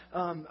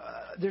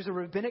there's a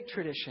rabbinic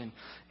tradition.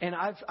 And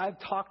I've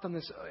talked on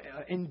this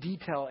in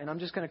detail, and I'm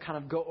just going to kind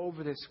of go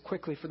over this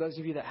quickly for those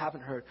of you that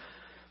haven't heard.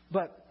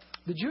 But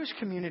the Jewish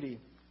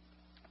community,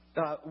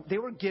 they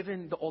were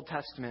given the Old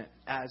Testament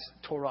as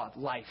Torah,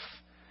 life.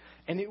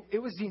 And it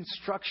was the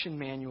instruction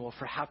manual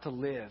for how to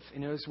live.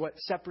 And it was what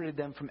separated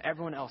them from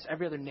everyone else,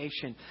 every other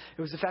nation.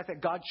 It was the fact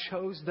that God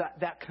chose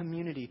that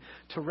community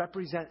to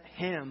represent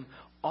Him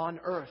on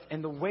earth.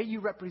 And the way you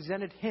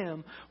represented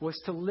Him was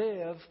to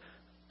live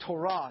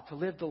Torah, to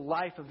live the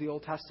life of the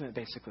Old Testament,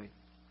 basically.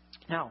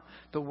 Now,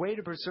 the way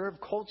to preserve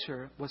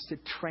culture was to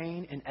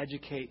train and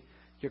educate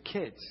your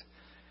kids.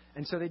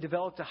 And so they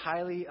developed a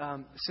highly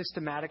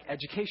systematic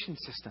education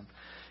system.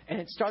 And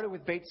it started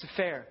with Beit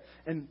Sefer.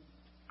 And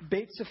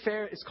Beit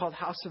Sefer is called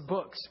House of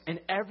Books. And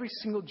every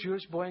single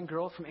Jewish boy and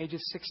girl from ages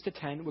 6 to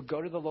 10 would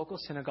go to the local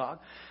synagogue.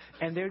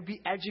 And they would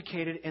be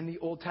educated in the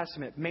Old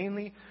Testament.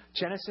 Mainly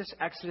Genesis,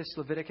 Exodus,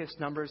 Leviticus,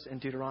 Numbers, and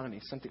Deuteronomy.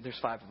 There's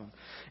 5 of them.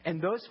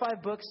 And those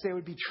 5 books, they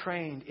would be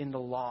trained in the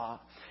law.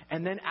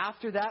 And then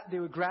after that, they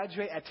would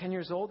graduate at 10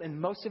 years old.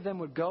 And most of them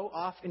would go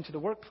off into the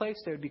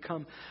workplace. They would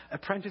become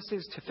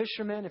apprentices to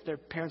fishermen. If their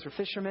parents were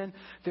fishermen,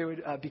 they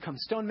would become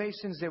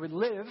stonemasons. They would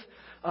live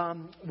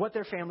what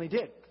their family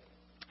did.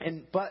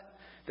 But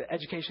the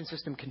education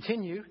system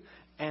continued,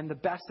 and the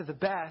best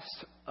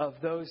of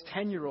those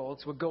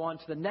 10-year-olds would go on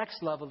to the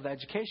next level of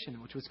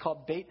education, which was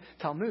called Beit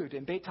Talmud.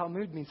 And Beit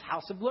Talmud means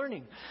house of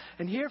learning.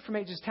 And here, from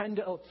ages 10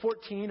 to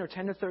 14 or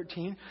 10 to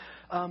 13,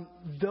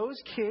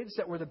 those kids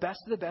that were the best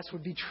of the best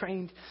would be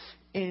trained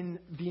in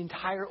the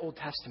entire Old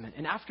Testament.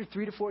 And after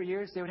 3 to 4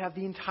 years, they would have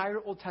the entire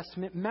Old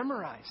Testament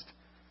memorized.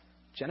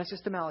 Genesis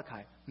to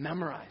Malachi,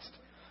 memorized.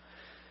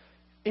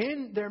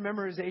 In their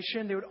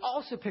memorization, they would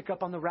also pick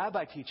up on the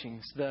rabbi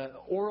teachings, the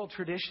oral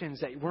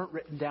traditions that weren't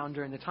written down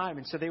during the time.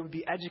 And so they would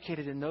be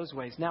educated in those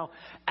ways. Now,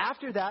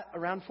 after that,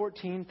 around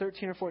 13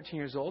 or 14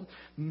 years old,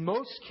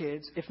 most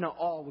kids, if not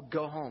all, would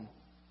go home.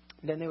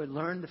 Then they would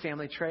learn the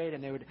family trade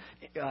and they would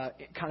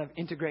kind of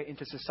integrate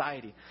into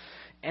society.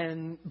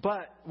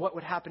 But what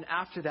would happen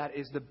after that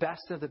is the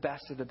best of the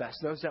best of the best.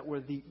 Those that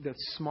were the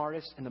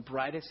smartest and the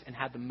brightest and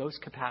had the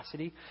most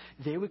capacity,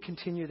 they would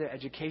continue their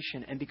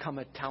education and become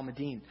a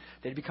Talmudim.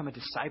 They'd become a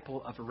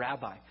disciple of a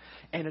rabbi.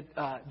 And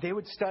they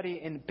would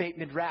study in Beit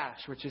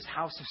Midrash, which is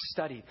house of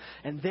study.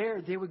 And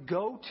there they would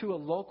go to a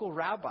local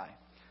rabbi.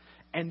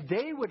 And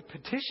they would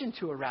petition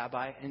to a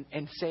rabbi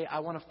and say, I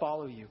want to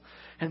follow you.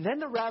 And then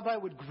the rabbi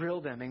would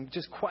grill them and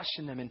just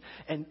question them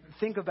and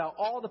think about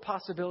all the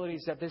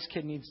possibilities that this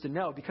kid needs to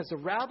know. Because the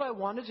rabbi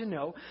wanted to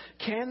know,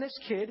 can this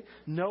kid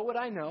know what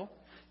I know?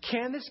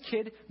 Can this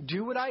kid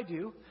do what I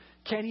do?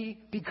 Can he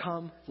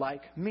become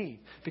like me?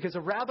 Because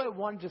a rabbi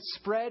wanted to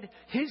spread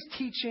his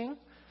teaching,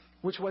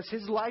 which was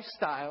his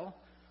lifestyle,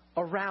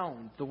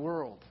 around the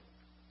world.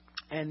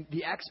 And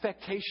the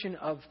expectation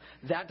of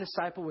that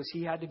disciple was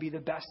he had to be the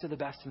best of the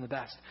best and the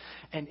best.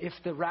 And if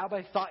the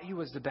rabbi thought he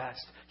was the best,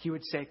 he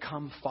would say,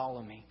 come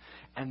follow me.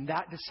 And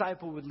that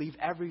disciple would leave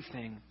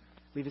everything,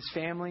 leave his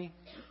family,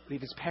 leave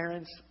his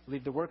parents,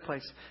 leave the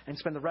workplace, and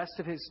spend the rest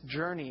of his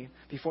journey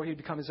before he would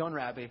become his own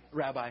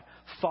rabbi,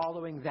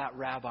 following that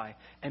rabbi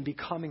and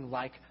becoming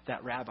like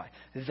that rabbi.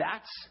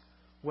 That's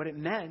what it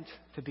meant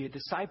to be a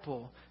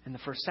disciple in the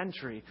first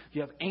century. You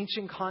have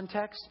ancient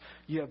context,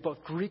 you have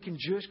both Greek and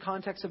Jewish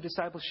context of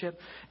discipleship,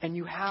 and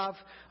you have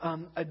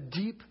a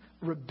deep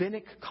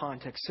rabbinic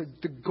context. So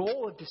the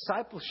goal of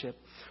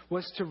discipleship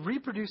was to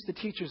reproduce the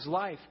teacher's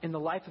life in the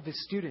life of his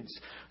students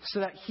so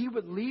that he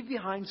would leave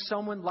behind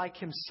someone like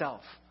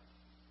himself.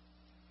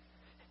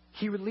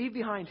 He would leave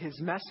behind his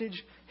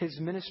message, his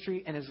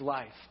ministry, and his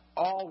life.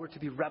 All were to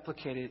be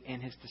replicated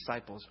in his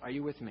disciples. Are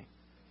you with me?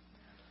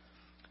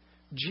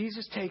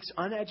 Jesus takes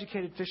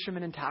uneducated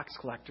fishermen and tax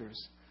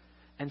collectors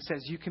and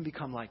says, you can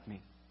become like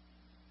me.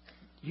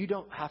 You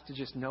don't have to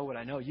just know what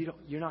I know.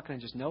 You're not going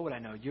to just know what I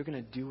know. You're going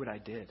to do what I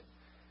did.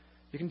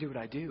 You can do what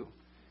I do.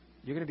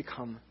 You're going to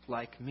become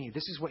like me.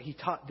 This is what he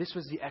taught. This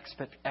was the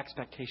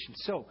expectation.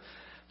 So,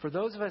 for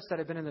those of us that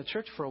have been in the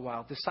church for a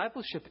while,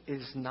 discipleship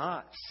is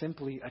not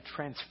simply a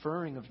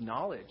transferring of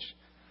knowledge.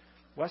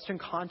 Western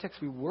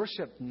context, we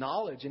worship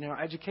knowledge. In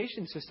our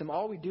education system,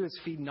 all we do is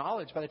feed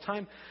knowledge. By the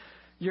time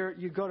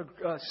you go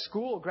to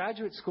school,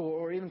 graduate school,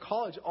 or even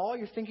college, all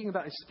you're thinking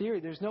about is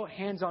theory. There's no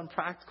hands-on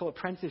practical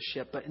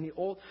apprenticeship. But in the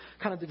old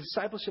kind of the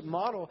discipleship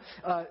model,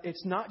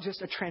 it's not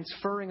just a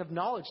transferring of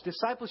knowledge.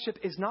 Discipleship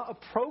is not a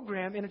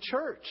program in a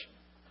church.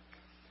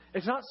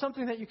 It's not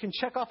something that you can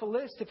check off a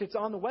list if it's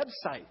on the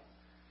website.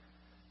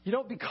 You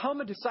don't become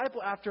a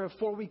disciple after a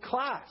 4-week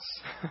class.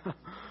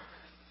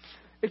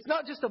 It's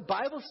not just a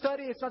Bible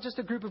study. It's not just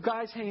a group of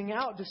guys hanging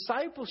out.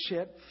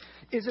 Discipleship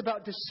is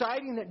about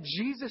deciding that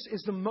Jesus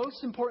is the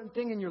most important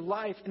thing in your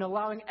life and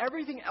allowing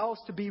everything else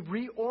to be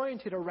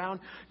reoriented around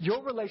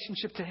your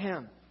relationship to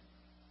Him.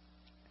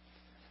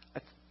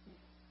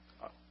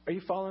 Are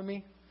you following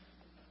me?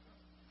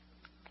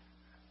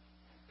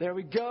 There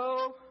we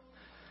go.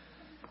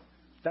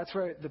 That's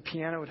where the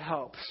piano would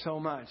help so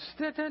much.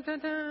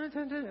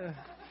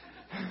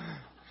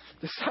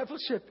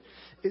 Discipleship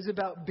is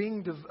about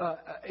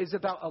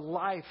a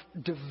life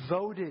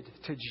devoted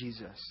to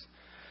Jesus.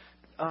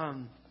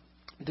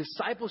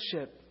 Disciples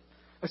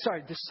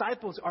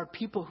are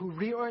people who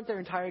reorient their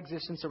entire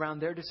existence around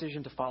their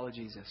decision to follow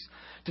Jesus.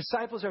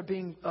 Disciples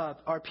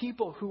are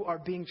people who are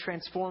being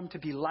transformed to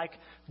be like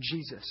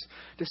Jesus.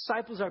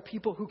 Disciples are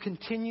people who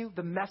continue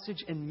the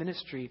message and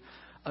ministry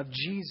of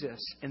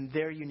Jesus in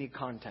their unique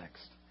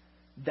context.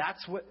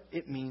 That's what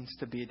it means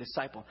to be a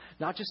disciple.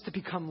 Not just to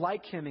become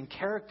like him in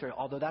character,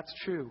 although that's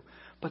true,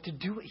 but to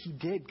do what he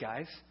did,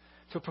 guys.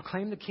 To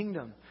proclaim the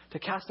kingdom, to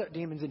cast out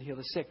demons and heal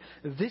the sick.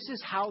 This is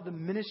how the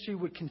ministry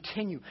would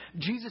continue.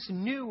 Jesus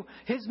knew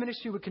his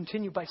ministry would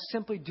continue by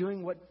simply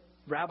doing what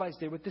rabbis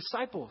did with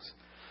disciples.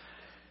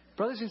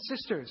 Brothers and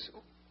sisters,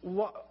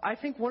 I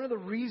think one of the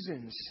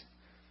reasons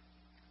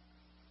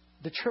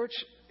the church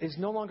is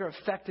no longer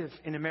effective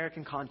in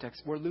American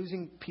context, we're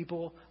losing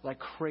people like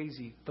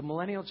crazy. The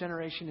millennial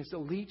generation is the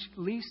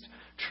least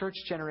church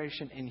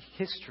generation in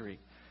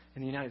history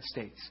in the United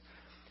States.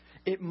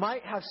 It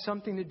might have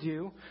something to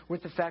do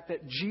with the fact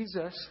that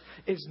Jesus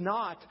is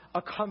not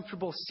a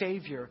comfortable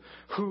Savior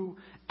who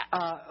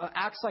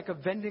acts like a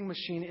vending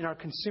machine in our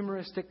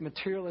consumeristic,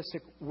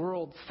 materialistic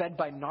world fed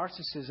by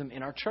narcissism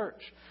in our church.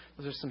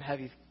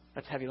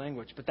 That's heavy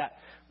language. But that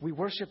we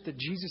worship the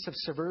Jesus of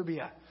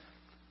suburbia,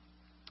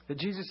 the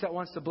Jesus that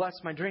wants to bless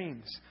my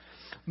dreams.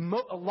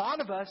 A lot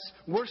of us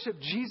worship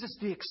Jesus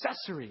the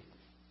accessory.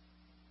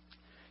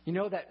 You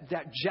know,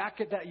 that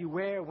jacket that you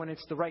wear when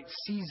it's the right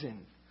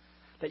season,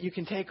 that you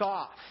can take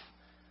off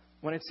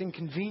when it's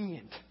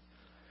inconvenient.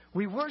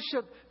 We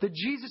worship the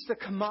Jesus, the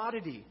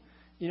commodity,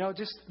 you know,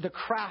 just the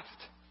craft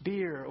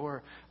beer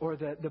or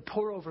the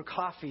pour over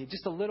coffee,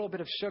 just a little bit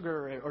of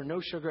sugar or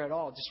no sugar at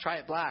all, just try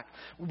it black.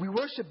 We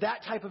worship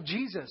that type of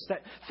Jesus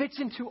that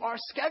fits into our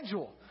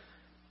schedule.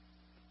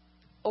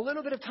 A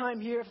little bit of time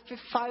here,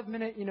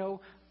 5-minute,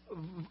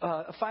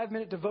 a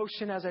 5-minute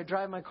devotion as I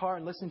drive my car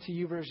and listen to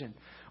YouVersion.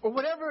 Or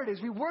whatever it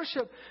is, we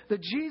worship the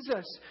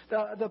Jesus,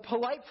 the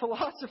polite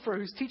philosopher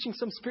who's teaching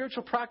some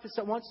spiritual practice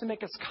that wants to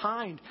make us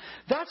kind.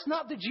 That's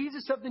not the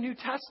Jesus of the New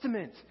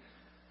Testament.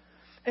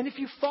 And if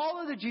you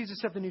follow the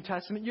Jesus of the New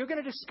Testament, you're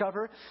going to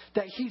discover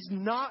that he's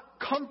not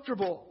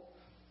comfortable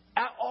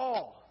at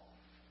all.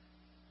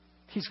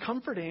 He's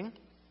comforting.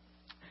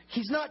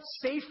 He's not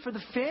safe for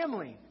the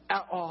family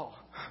at all.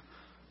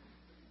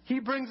 He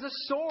brings a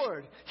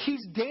sword.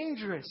 He's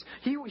dangerous.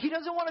 He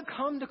doesn't want to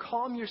come to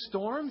calm your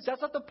storms.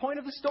 That's not the point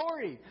of the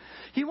story.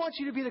 He wants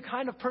you to be the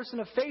kind of person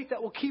of faith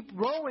that will keep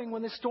rowing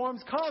when the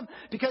storms come,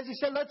 because he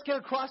said, let's get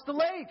across the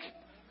lake.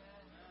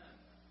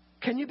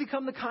 Can you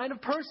become the kind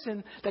of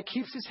person that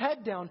keeps his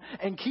head down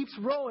and keeps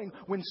rowing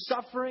when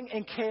suffering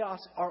and chaos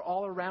are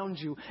all around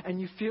you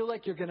and you feel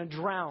like you're going to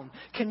drown?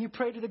 Can you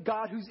pray to the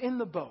God who's in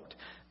the boat?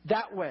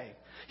 That way.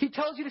 He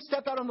tells you to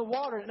step out on the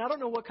water, and I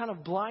don't know what kind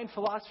of blind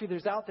philosophy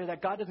there's out there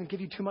that God doesn't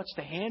give you too much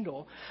to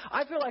handle.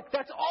 I feel like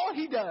that's all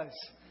he does.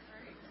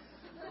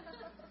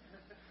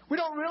 We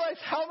don't realize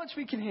how much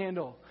we can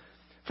handle.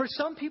 For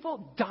some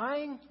people,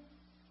 dying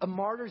a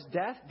martyr's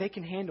death, they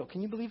can handle.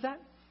 Can you believe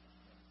that?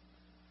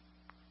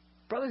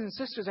 Brothers and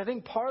sisters, I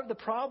think part of the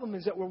problem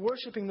is that we're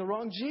worshiping the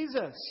wrong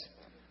Jesus.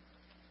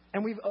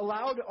 And we've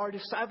allowed our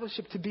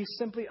discipleship to be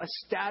simply a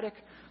static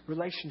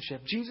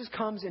relationship. Jesus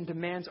comes and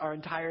demands our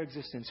entire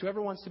existence. Whoever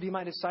wants to be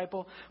my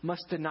disciple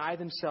must deny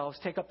themselves,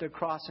 take up their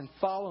cross, and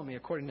follow me,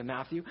 according to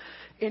Matthew.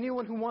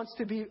 Anyone who wants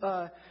to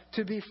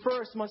be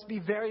first must be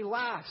very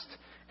last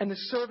and the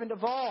servant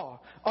of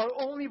all. Our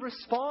only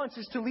response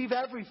is to leave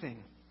everything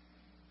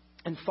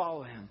and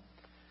follow him.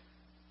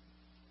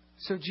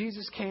 So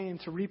Jesus came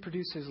to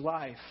reproduce his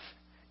life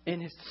in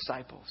his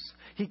disciples.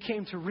 He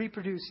came to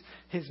reproduce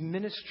his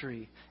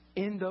ministry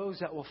in those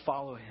that will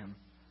follow him.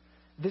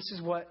 This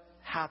is what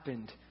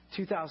happened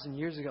 2,000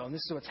 years ago, and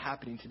this is what's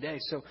happening today.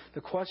 So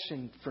the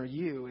question for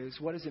you is,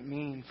 what does it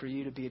mean for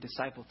you to be a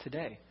disciple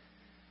today?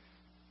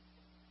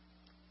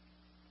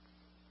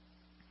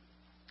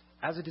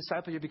 As a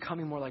disciple, you're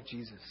becoming more like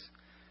Jesus.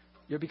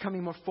 You're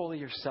becoming more fully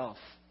yourself.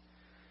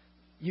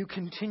 You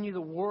continue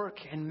the work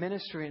and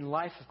ministry and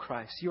life of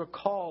Christ. You are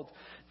called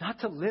not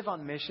to live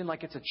on mission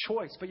like it's a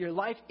choice, but your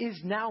life is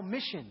now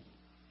mission.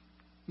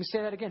 Let me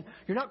say that again.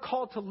 You're not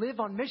called to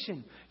live on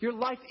mission. Your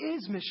life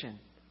is mission.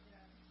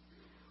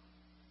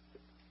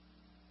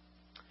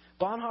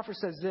 Bonhoeffer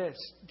says this,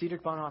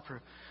 Dietrich Bonhoeffer,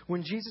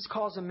 when Jesus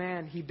calls a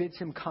man, he bids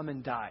him come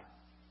and die.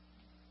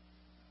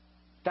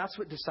 That's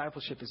what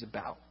discipleship is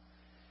about.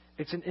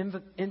 It's an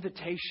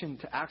invitation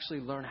to actually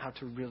learn how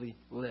to really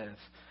live,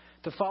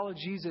 to follow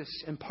Jesus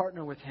and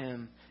partner with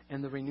him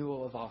in the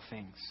renewal of all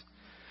things.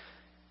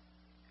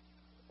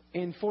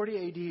 In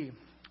 40 AD,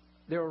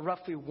 there were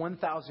roughly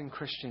 1,000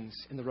 Christians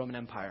in the Roman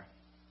Empire.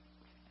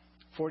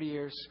 40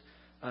 years,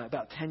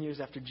 about 10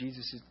 years after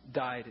Jesus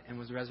died and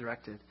was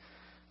resurrected.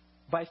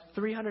 By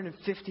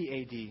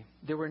 350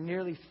 AD, there were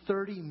nearly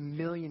 30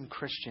 million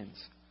Christians.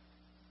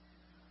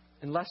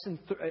 In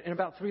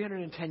about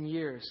 310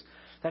 years,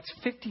 that's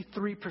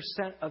 53%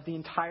 of the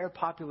entire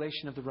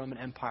population of the Roman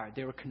Empire.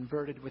 They were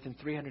converted within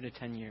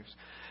 310 years.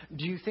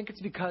 Do you think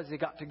it's because they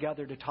got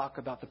together to talk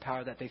about the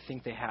power that they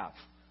think they have?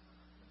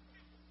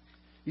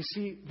 You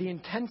see, the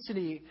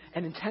intensity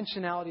and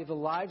intentionality of the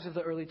lives of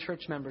the early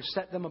church members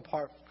set them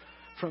apart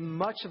from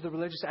much of the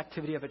religious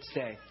activity of its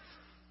day.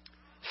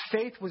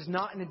 Faith was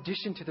not an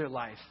addition to their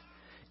life.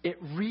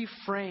 It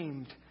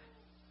reframed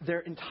their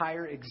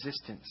entire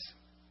existence.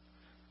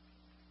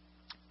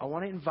 I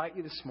want to invite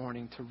you this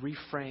morning to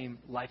reframe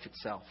life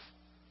itself.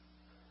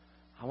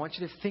 I want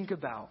you to think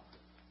about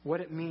what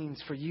it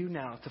means for you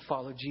now to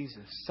follow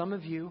Jesus. Some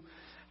of you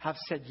have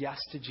said yes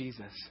to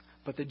Jesus,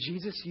 but the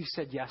Jesus you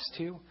said yes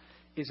to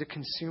is a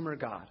consumer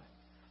God.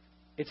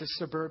 It's a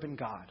suburban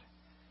God.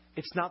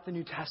 It's not the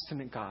New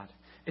Testament God.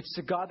 It's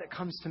the God that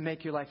comes to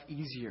make your life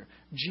easier.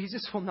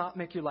 Jesus will not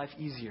make your life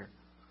easier.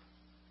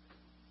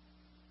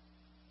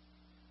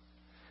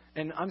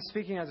 And I'm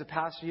speaking as a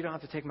pastor. You don't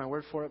have to take my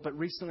word for it. But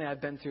recently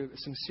I've been through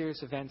some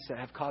serious events that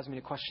have caused me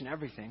to question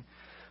everything.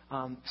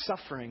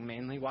 Suffering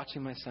mainly,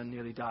 watching my son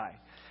nearly die.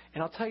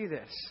 And I'll tell you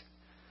this.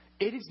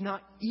 It is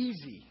not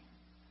easy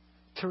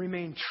to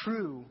remain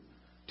true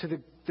to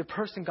the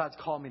person God's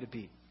called me to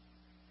be.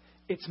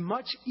 It's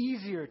much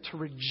easier to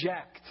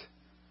reject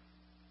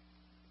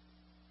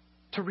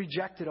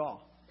it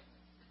all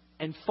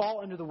and fall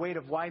under the weight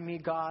of why me,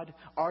 God?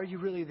 Are you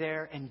really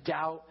there? And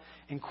doubt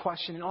and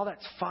question and all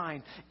that's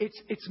fine.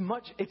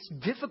 It's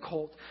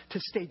difficult to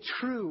stay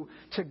true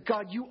to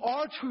God. You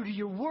are true to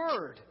your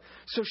word.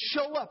 So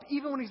show up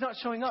even when He's not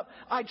showing up.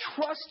 I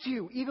trust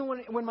you even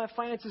when my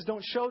finances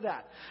don't show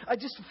that.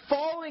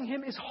 Following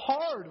Him is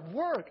hard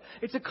work.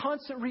 It's a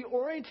constant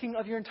reorienting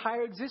of your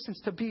entire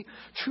existence to be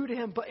true to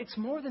Him. But it's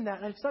more than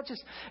that. And it's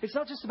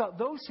not just about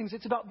those things.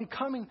 It's about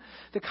becoming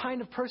the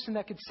kind of person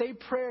that could say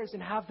prayers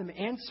and have them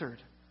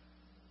answered.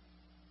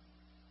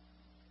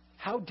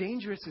 How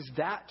dangerous is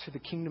that to the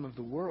kingdom of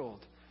the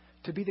world?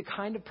 To be the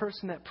kind of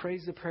person that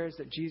prays the prayers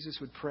that Jesus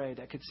would pray,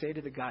 that could say to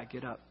the guy,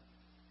 get up.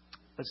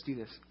 Let's do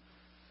this.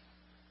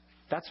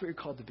 That's what you're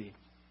called to be.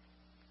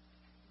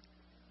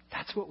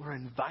 That's what we're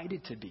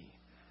invited to be.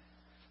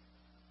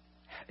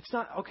 It's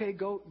not, okay,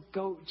 go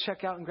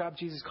check out and grab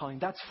Jesus Calling.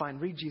 That's fine.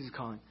 Read Jesus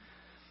Calling.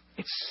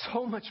 It's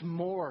so much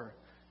more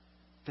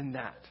than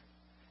that.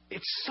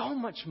 It's so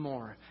much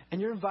more.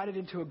 And you're invited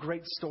into a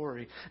great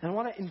story. And I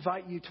want to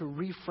invite you to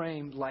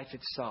reframe life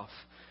itself.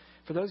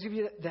 For those of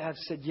you that have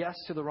said yes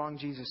to the wrong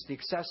Jesus, the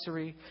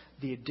accessory,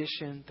 the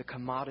addition, the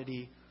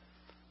commodity,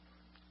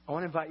 I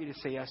want to invite you to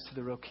say yes to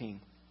the real King.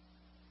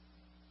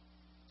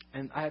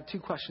 And I have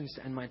 2 questions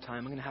to end my time.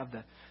 I'm going to have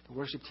the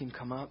worship team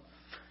come up.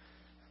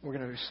 We're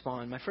going to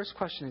respond. My first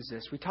question is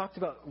this. We talked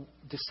about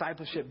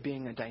discipleship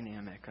being a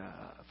dynamic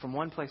from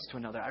one place to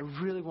another. I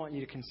really want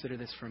you to consider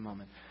this for a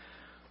moment.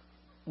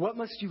 What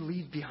must you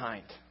leave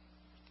behind?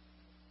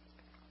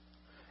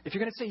 If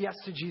you're going to say yes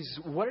to Jesus,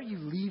 what are you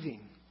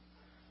leaving?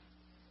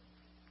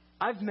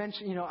 I've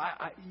mentioned,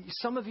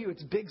 some of you,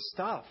 it's big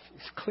stuff.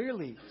 It's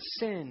clearly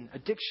sin,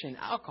 addiction,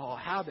 alcohol,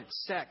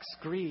 habits, sex,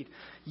 greed.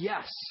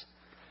 Yes.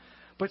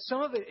 But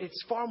some of it,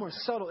 it's far more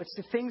subtle. It's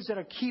the things that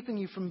are keeping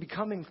you from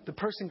becoming the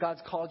person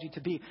God's called you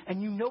to be.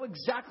 And you know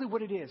exactly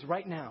what it is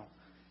right now.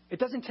 It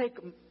doesn't take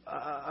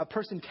a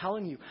person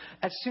telling you.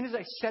 As soon as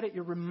I said it,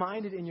 you're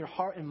reminded in your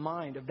heart and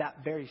mind of that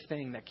very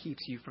thing that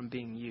keeps you from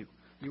being you.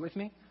 You with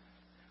me?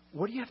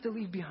 What do you have to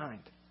leave behind?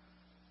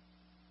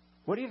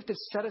 What do you have to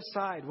set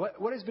aside?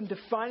 What has been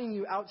defining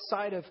you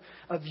outside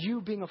of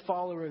you being a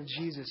follower of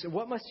Jesus? And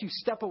what must you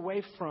step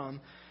away from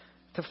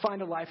to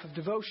find a life of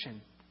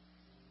devotion?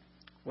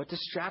 What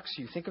distracts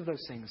you? Think of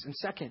those things. And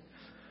second,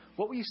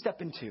 what will you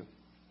step into?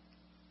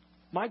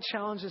 My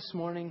challenge this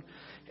morning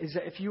is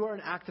that if you are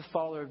an active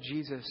follower of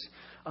Jesus,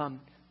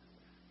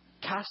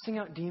 casting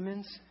out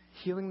demons,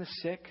 healing the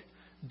sick,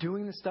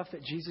 doing the stuff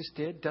that Jesus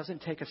did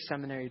doesn't take a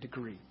seminary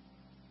degree.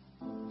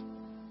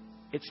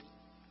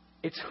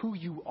 It's who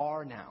you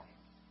are now.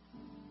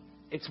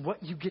 It's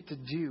what you get to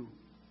do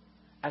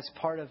as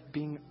part of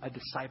being a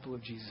disciple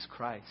of Jesus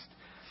Christ.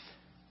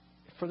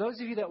 For those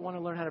of you that want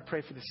to learn how to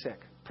pray for the sick,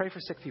 pray for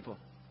sick people.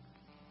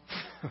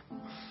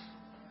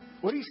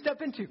 What do you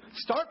step into?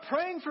 Start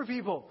praying for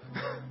people.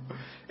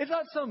 It's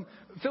not some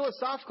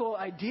philosophical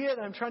idea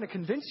that I'm trying to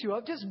convince you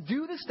of. Just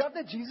do the stuff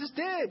that Jesus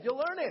did. You'll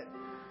learn it.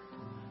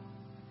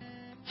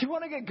 You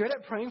want to get good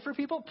at praying for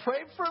people?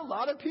 Pray for a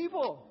lot of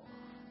people.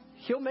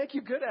 He'll make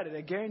you good at it.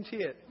 I guarantee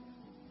it.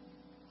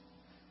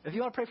 If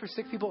you want to pray for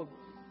sick people,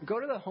 go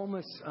to the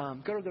homeless,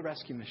 go to the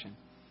rescue mission.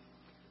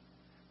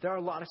 There are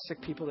a lot of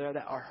sick people there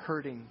that are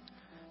hurting,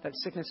 that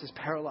sickness has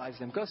paralyzed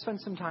them. Go spend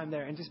some time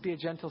there and just be a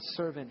gentle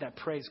servant that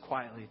prays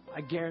quietly.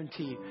 I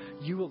guarantee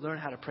you will learn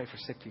how to pray for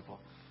sick people.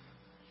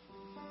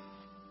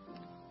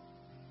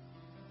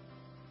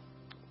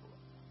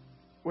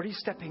 What are you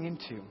stepping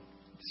into?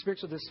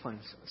 Spiritual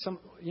disciplines.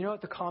 You know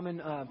what the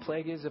common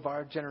plague is of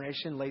our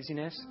generation?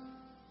 Laziness.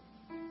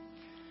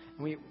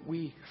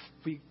 We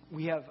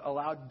have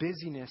allowed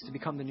busyness to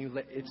become the new.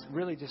 It's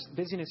really just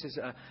busyness is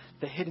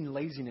the hidden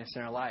laziness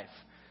in our life.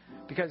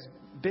 Because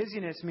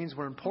busyness means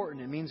we're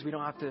important. It means we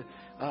don't have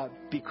to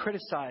be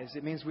criticized.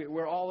 It means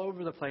we're all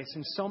over the place.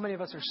 And so many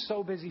of us are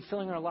so busy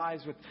filling our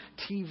lives with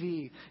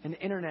TV and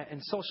internet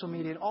and social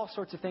media and all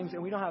sorts of things.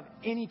 And we don't have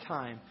any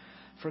time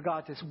for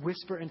God to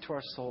whisper into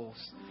our souls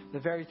the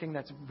very thing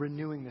that's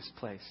renewing this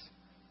place.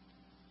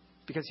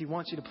 Because He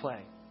wants you to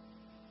play.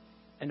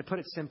 And to put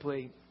it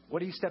simply, what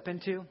do you step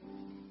into?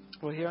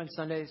 Well, here on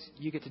Sundays,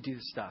 you get to do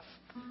the stuff.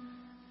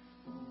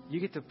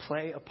 You get to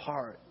play a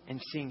part in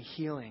seeing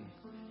healing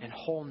and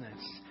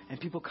wholeness and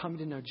people coming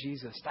to know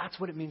Jesus. That's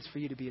what it means for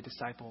you to be a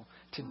disciple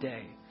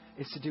today.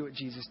 is to do what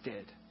Jesus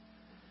did.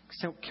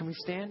 So can we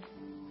stand?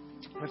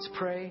 Let's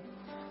pray.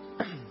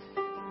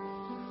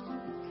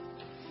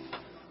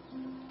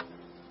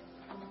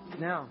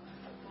 Now,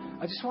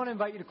 I just want to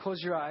invite you to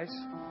close your eyes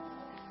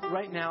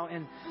right now.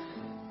 And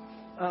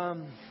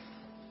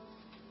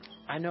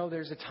I know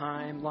there's a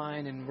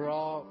timeline, and we're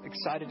all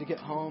excited to get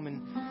home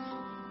and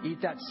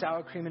eat that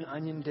sour cream and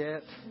onion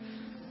dip.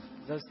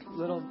 Those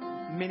little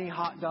mini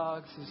hot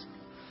dogs.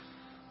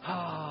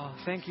 Oh,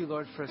 thank you,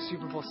 Lord, for a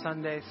Super Bowl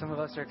Sunday. Some of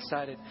us are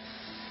excited.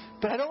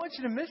 But I don't want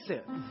you to miss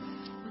it.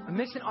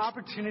 Miss an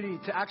opportunity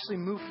to actually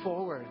move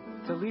forward,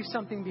 to leave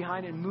something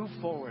behind and move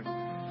forward.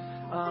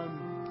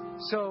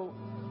 So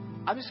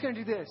I'm just going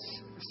to do this.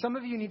 Some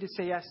of you need to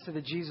say yes to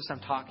the Jesus I'm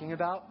talking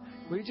about.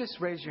 Will you just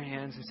raise your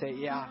hands and say,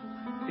 yeah,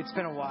 it's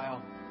been a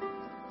while.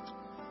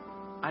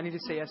 I need to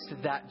say yes to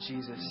that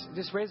Jesus.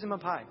 Just raise them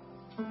up high.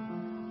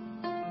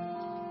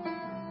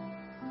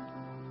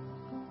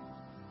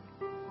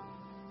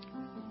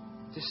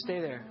 Just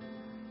stay there.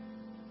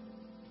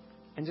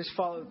 And just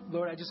follow.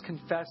 Lord, I just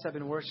confess I've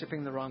been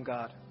worshiping the wrong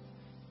God.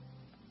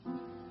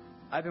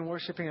 I've been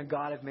worshiping a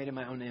God I've made in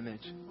my own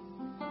image.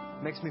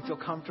 It makes me feel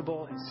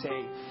comfortable and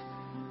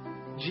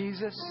safe.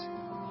 Jesus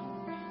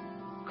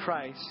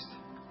Christ,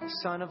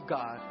 Son of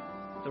God,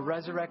 the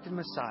resurrected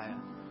Messiah,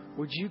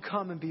 would you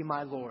come and be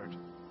my Lord?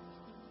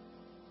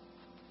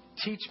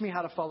 Teach me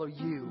how to follow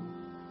you,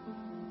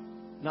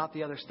 not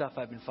the other stuff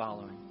I've been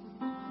following.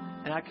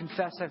 And I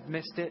confess I've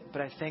missed it,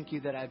 but I thank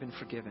you that I've been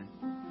forgiven.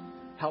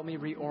 Help me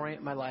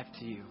reorient my life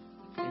to you.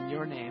 In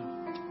your name,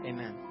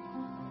 amen.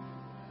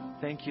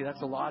 Thank you.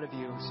 That's a lot of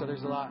you. So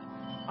there's a lot.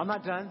 I'm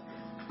not done.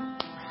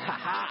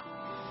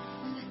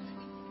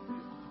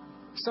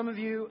 Some of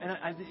you,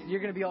 and you're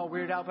going to be all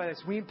weirded out by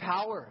this, we need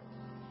power.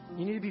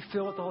 You need to be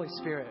filled with the Holy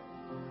Spirit.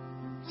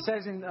 It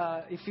says in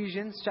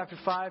Ephesians chapter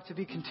 5 to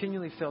be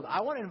continually filled.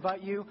 I want to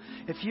invite you,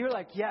 if you're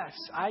like, yes,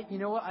 you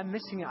know what, I'm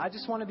missing it. I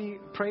just want to be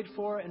prayed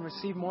for and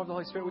receive more of the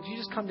Holy Spirit. Would you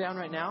just come down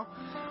right now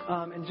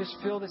and just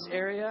fill this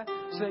area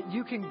so that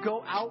you can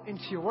go out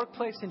into your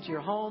workplace, into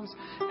your homes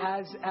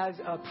as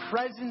a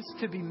presence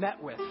to be met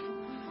with,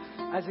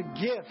 as a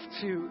gift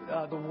to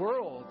the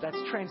world that's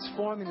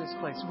transforming this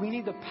place. We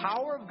need the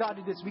power of God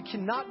to do this. We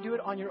cannot do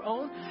it on your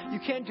own. You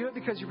can't do it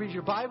because you read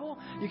your Bible.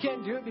 You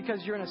can't do it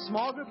because you're in a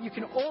small group. You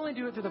can only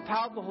do it through the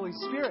power of the Holy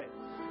Spirit.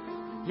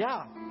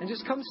 Yeah. And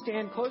just come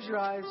stand, close your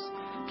eyes,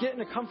 get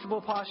in a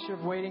comfortable posture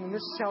of waiting. And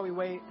this is how we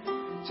wait.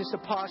 Just a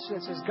posture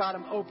that says, God,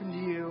 I'm open to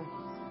you.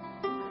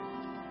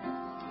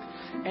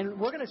 And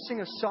we're going to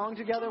sing a song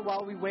together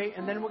while we wait,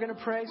 and then we're going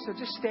to pray. So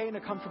just stay in a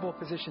comfortable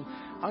position.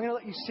 I'm going to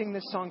let you sing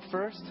this song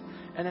first,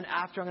 and then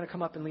after I'm going to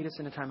come up and lead us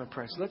in a time of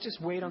prayer. So let's just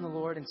wait on the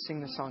Lord and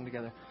sing this song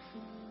together.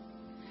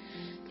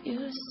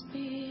 Your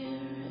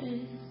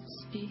Spirit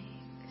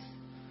speaks,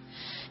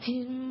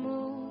 it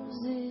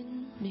moves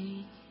in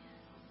me,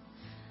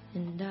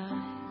 and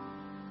I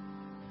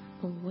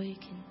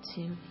awaken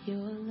to your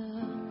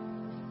love.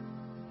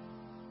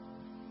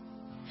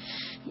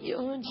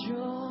 You're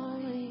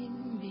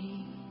drawing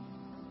me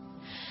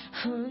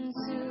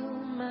unto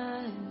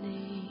my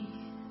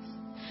knees,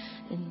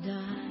 and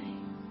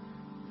I'm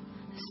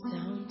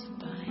astounded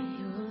by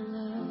your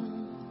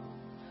love.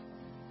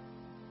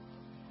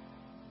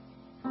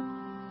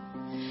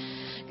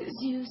 'Cause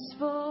you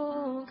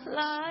spoke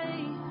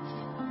life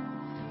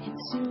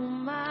into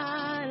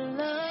my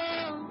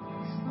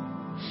lungs.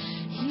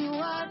 You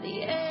are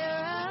the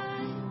air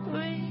I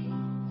breathe.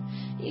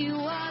 You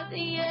are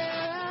the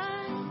air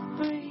I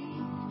breathe.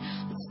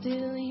 But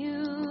still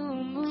you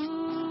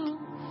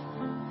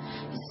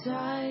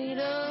inside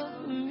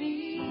of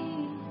me,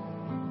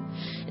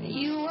 and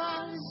you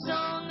are the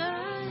song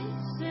I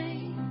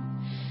sing.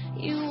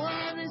 You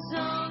are the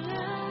song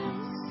I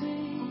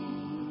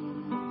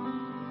sing.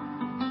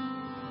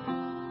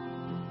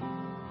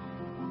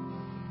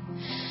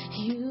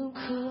 You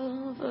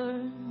cover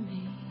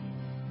me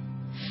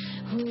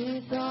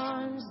with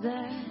arms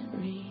that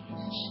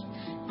reach,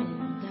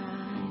 and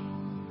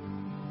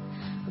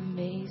I'm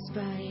amazed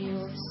by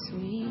your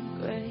sweet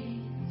grace.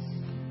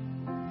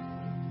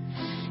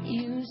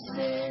 You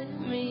set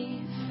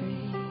me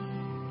free.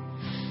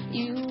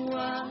 You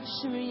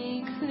wash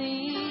me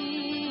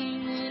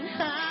clean, and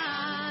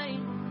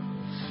I'm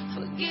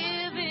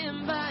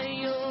forgiven by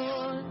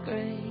your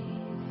grace.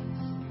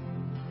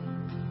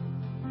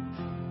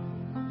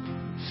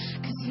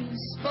 'Cause you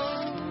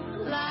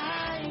spoke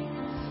life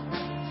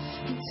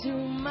into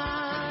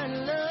my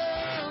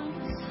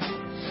lungs,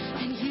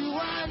 and you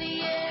are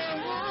the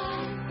air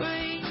I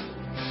breathe.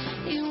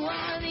 You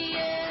are the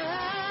air I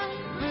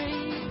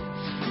breathe.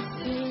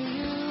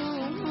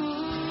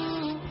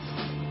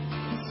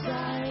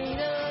 Inside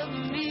of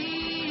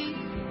me,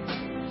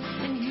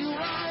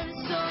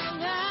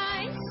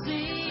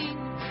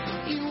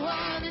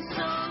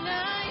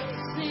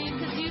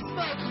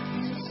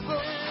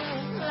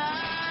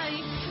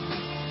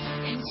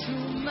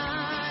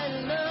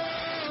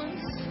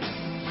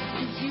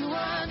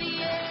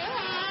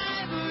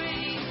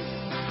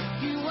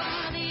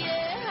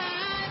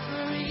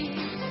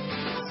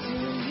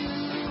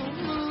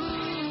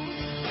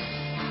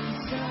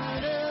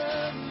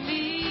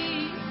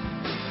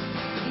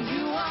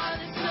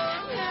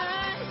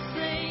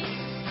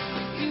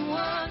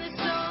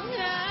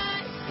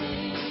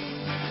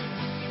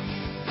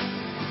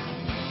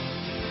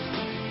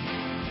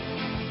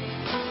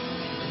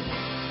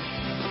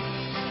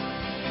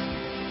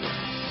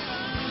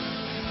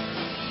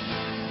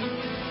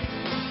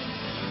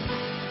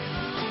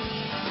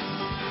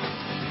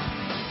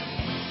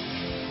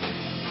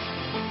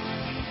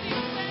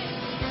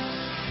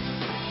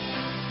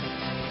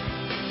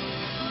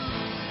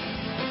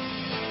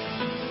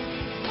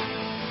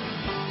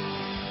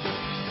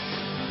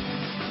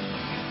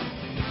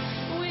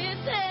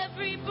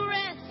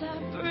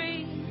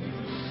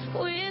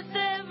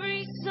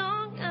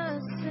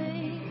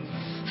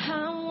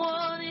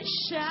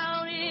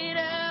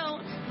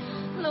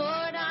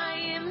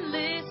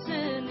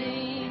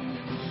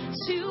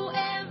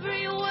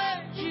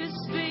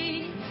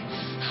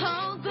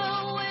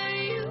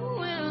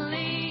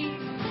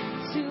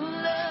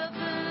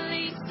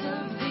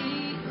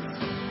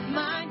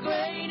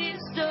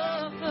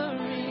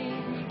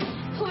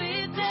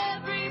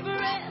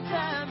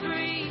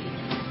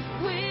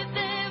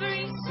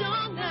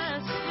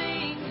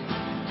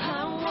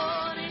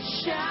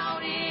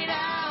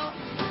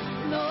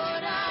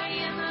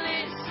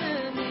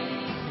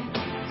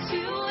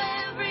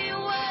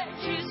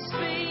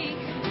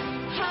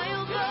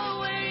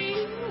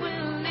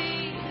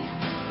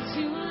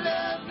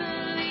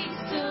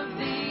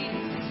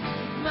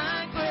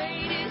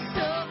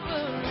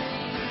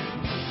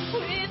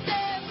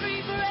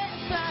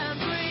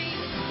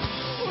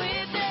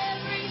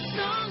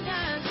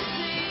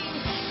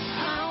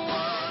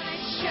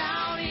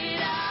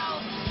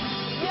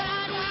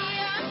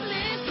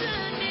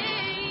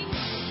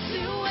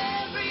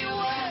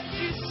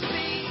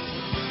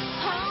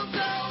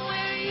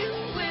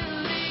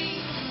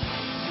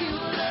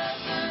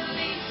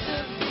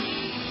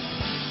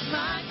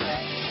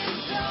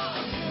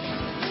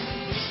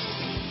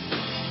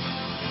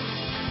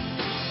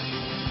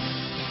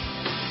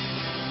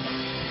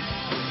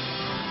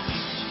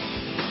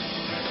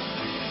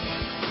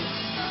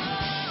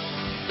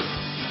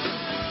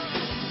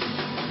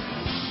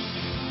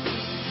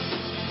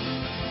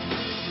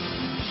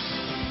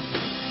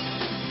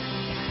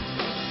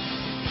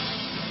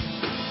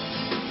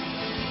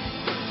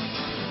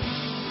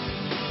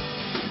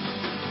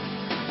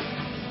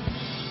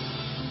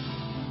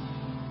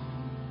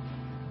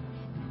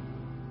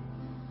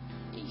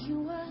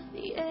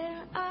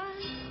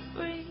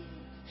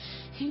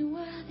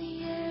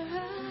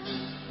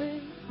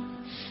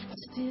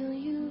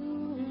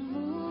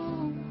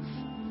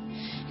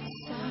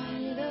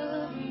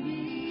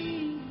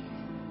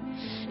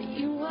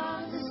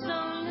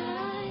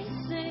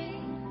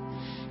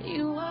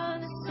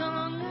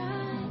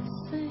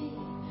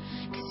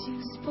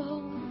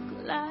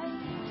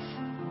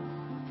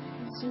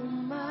 to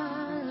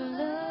my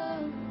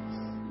lungs.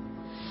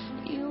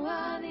 You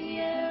are the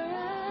air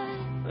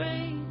I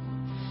breathe.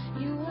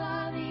 You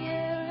are the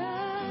air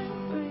I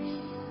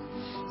breathe.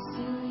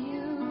 Still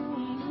you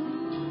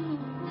move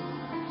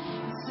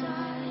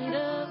inside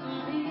of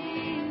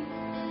me.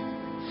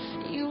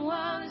 You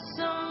are the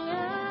song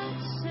I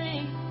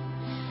sing.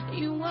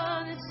 You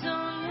are the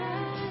song I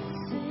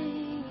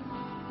sing.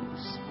 You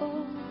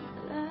spoke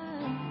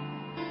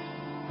life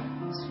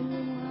to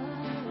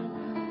my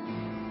life.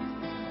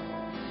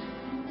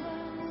 You are the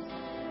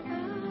air I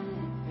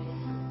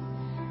breathe.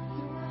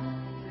 You are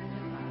the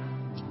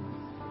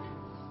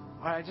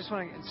All right, I just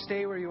want to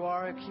stay where you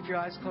are. Keep your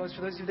eyes closed.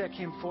 For those of you that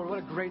came forward, what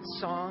a great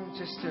song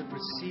just to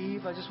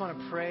receive. I just want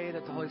to pray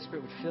that the Holy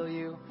Spirit would fill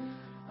you.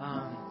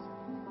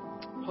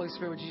 Holy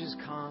Spirit, would you just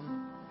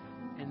come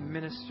and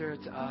minister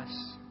to us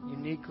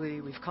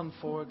uniquely? We've come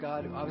forward,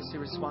 God, obviously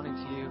responding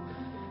to you.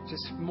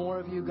 Just more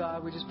of you,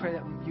 God. We just pray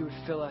that you would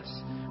fill us.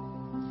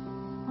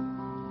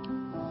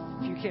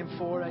 If you came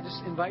forward, I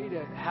just invite you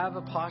to have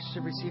a posture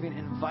of receiving.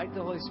 Invite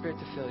the Holy Spirit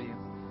to fill you.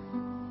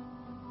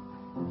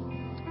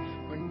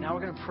 Now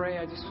we're going to pray.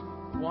 I just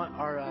want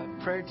our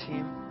prayer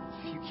team,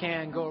 if you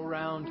can, go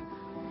around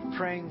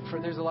praying for.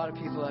 There's a lot of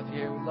people up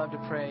here. We'd love to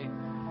pray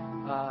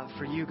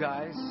for you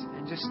guys.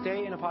 And just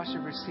stay in a posture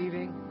of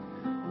receiving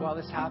while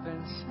this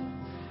happens.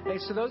 Hey,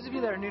 so those of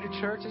you that are new to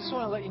church, I just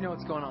want to let you know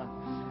what's going on.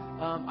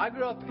 I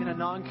grew up in a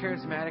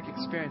non-charismatic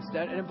experience.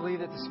 I didn't believe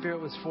that the Spirit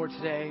was for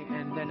today.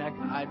 And then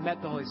I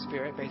met the Holy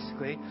Spirit,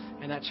 basically.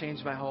 And that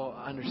changed my whole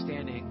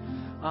understanding.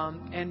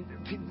 And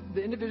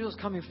the individuals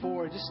coming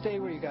forward, just stay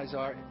where you guys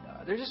are.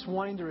 They're just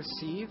wanting to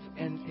receive,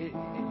 and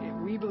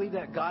we believe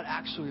that God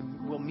actually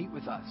will meet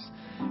with us.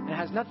 And it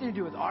has nothing to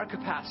do with our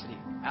capacity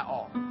at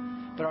all,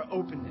 but our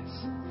openness.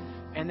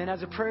 And then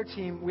as a prayer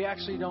team, we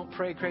actually don't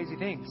pray crazy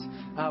things.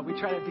 We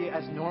try to be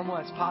as normal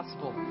as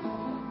possible,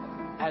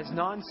 as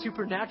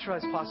non-supernatural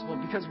as possible,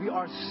 because we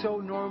are so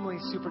normally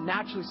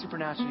supernaturally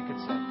supernatural, you could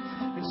say.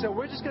 And so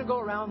we're just going to go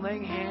around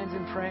laying hands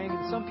and praying,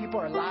 and some people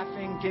are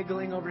laughing,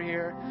 giggling over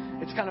here.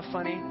 It's kind of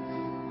funny.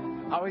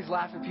 I always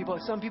laugh at people.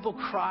 Some people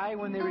cry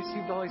when they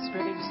receive the Holy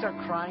Spirit. They just start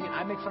crying, and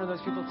I make fun of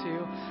those people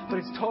too. But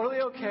it's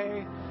totally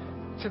okay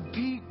to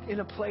be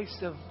in a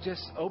place of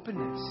just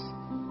openness.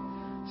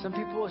 Some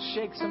people will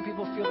shake. Some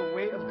people feel the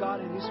weight of God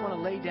and they just want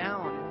to lay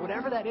down. And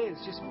whatever that is,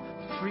 just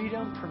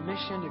freedom,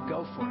 permission to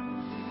go for it.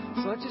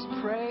 So let's just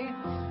pray.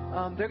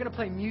 They're going to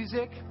play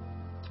music.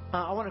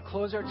 I want to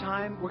close our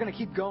time. We're going to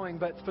keep going,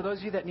 but for those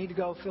of you that need to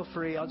go, feel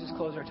free. I'll just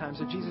close our time.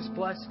 So Jesus,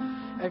 bless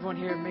everyone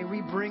here. May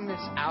we bring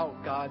this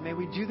out, God. May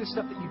we do the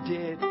stuff that you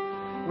did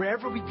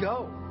wherever we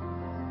go.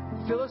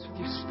 Fill us with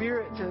your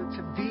Spirit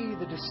to be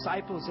the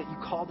disciples that you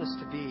called us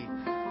to be.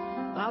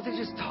 Not to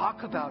just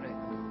talk about it,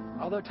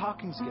 although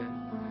talking's good,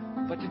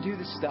 but to do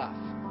the stuff.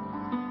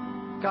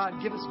 God,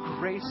 give us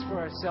grace for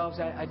ourselves.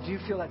 I do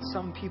feel that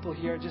some people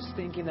here are just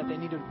thinking that they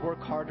need to work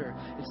harder.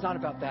 It's not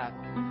about that.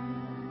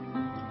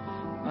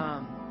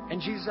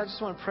 And Jesus, I just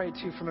want to pray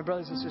too for my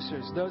brothers and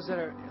sisters, those that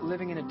are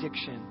living in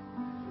addiction,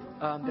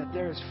 that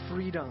there is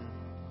freedom,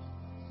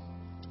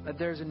 that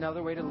there is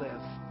another way to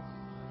live.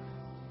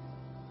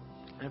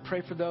 And I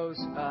pray for those,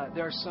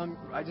 there are some,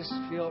 I just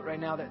feel it right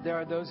now, that there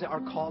are those that are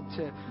called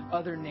to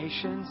other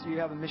nations. You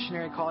have a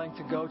missionary calling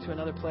to go to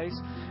another place.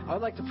 I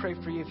would like to pray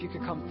for you if you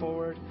could come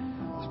forward.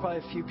 There's probably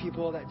a few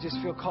people that just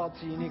feel called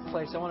to a unique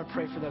place. I want to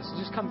pray for those. So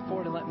just come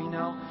forward and let me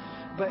know.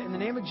 But in the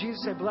name of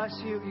Jesus, I bless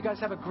you. You guys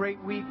have a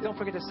great week. Don't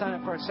forget to sign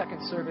up for our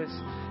second service.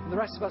 And the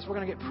rest of us, we're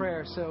going to get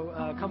prayer. So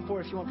come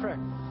forward if you want prayer.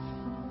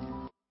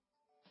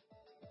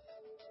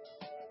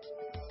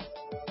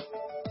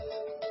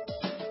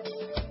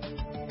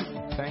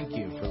 Thank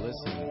you for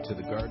listening to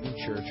the Garden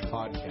Church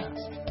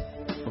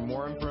podcast. For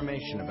more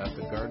information about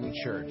the Garden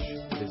Church,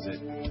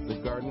 visit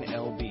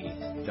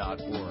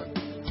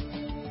thegardenlb.org.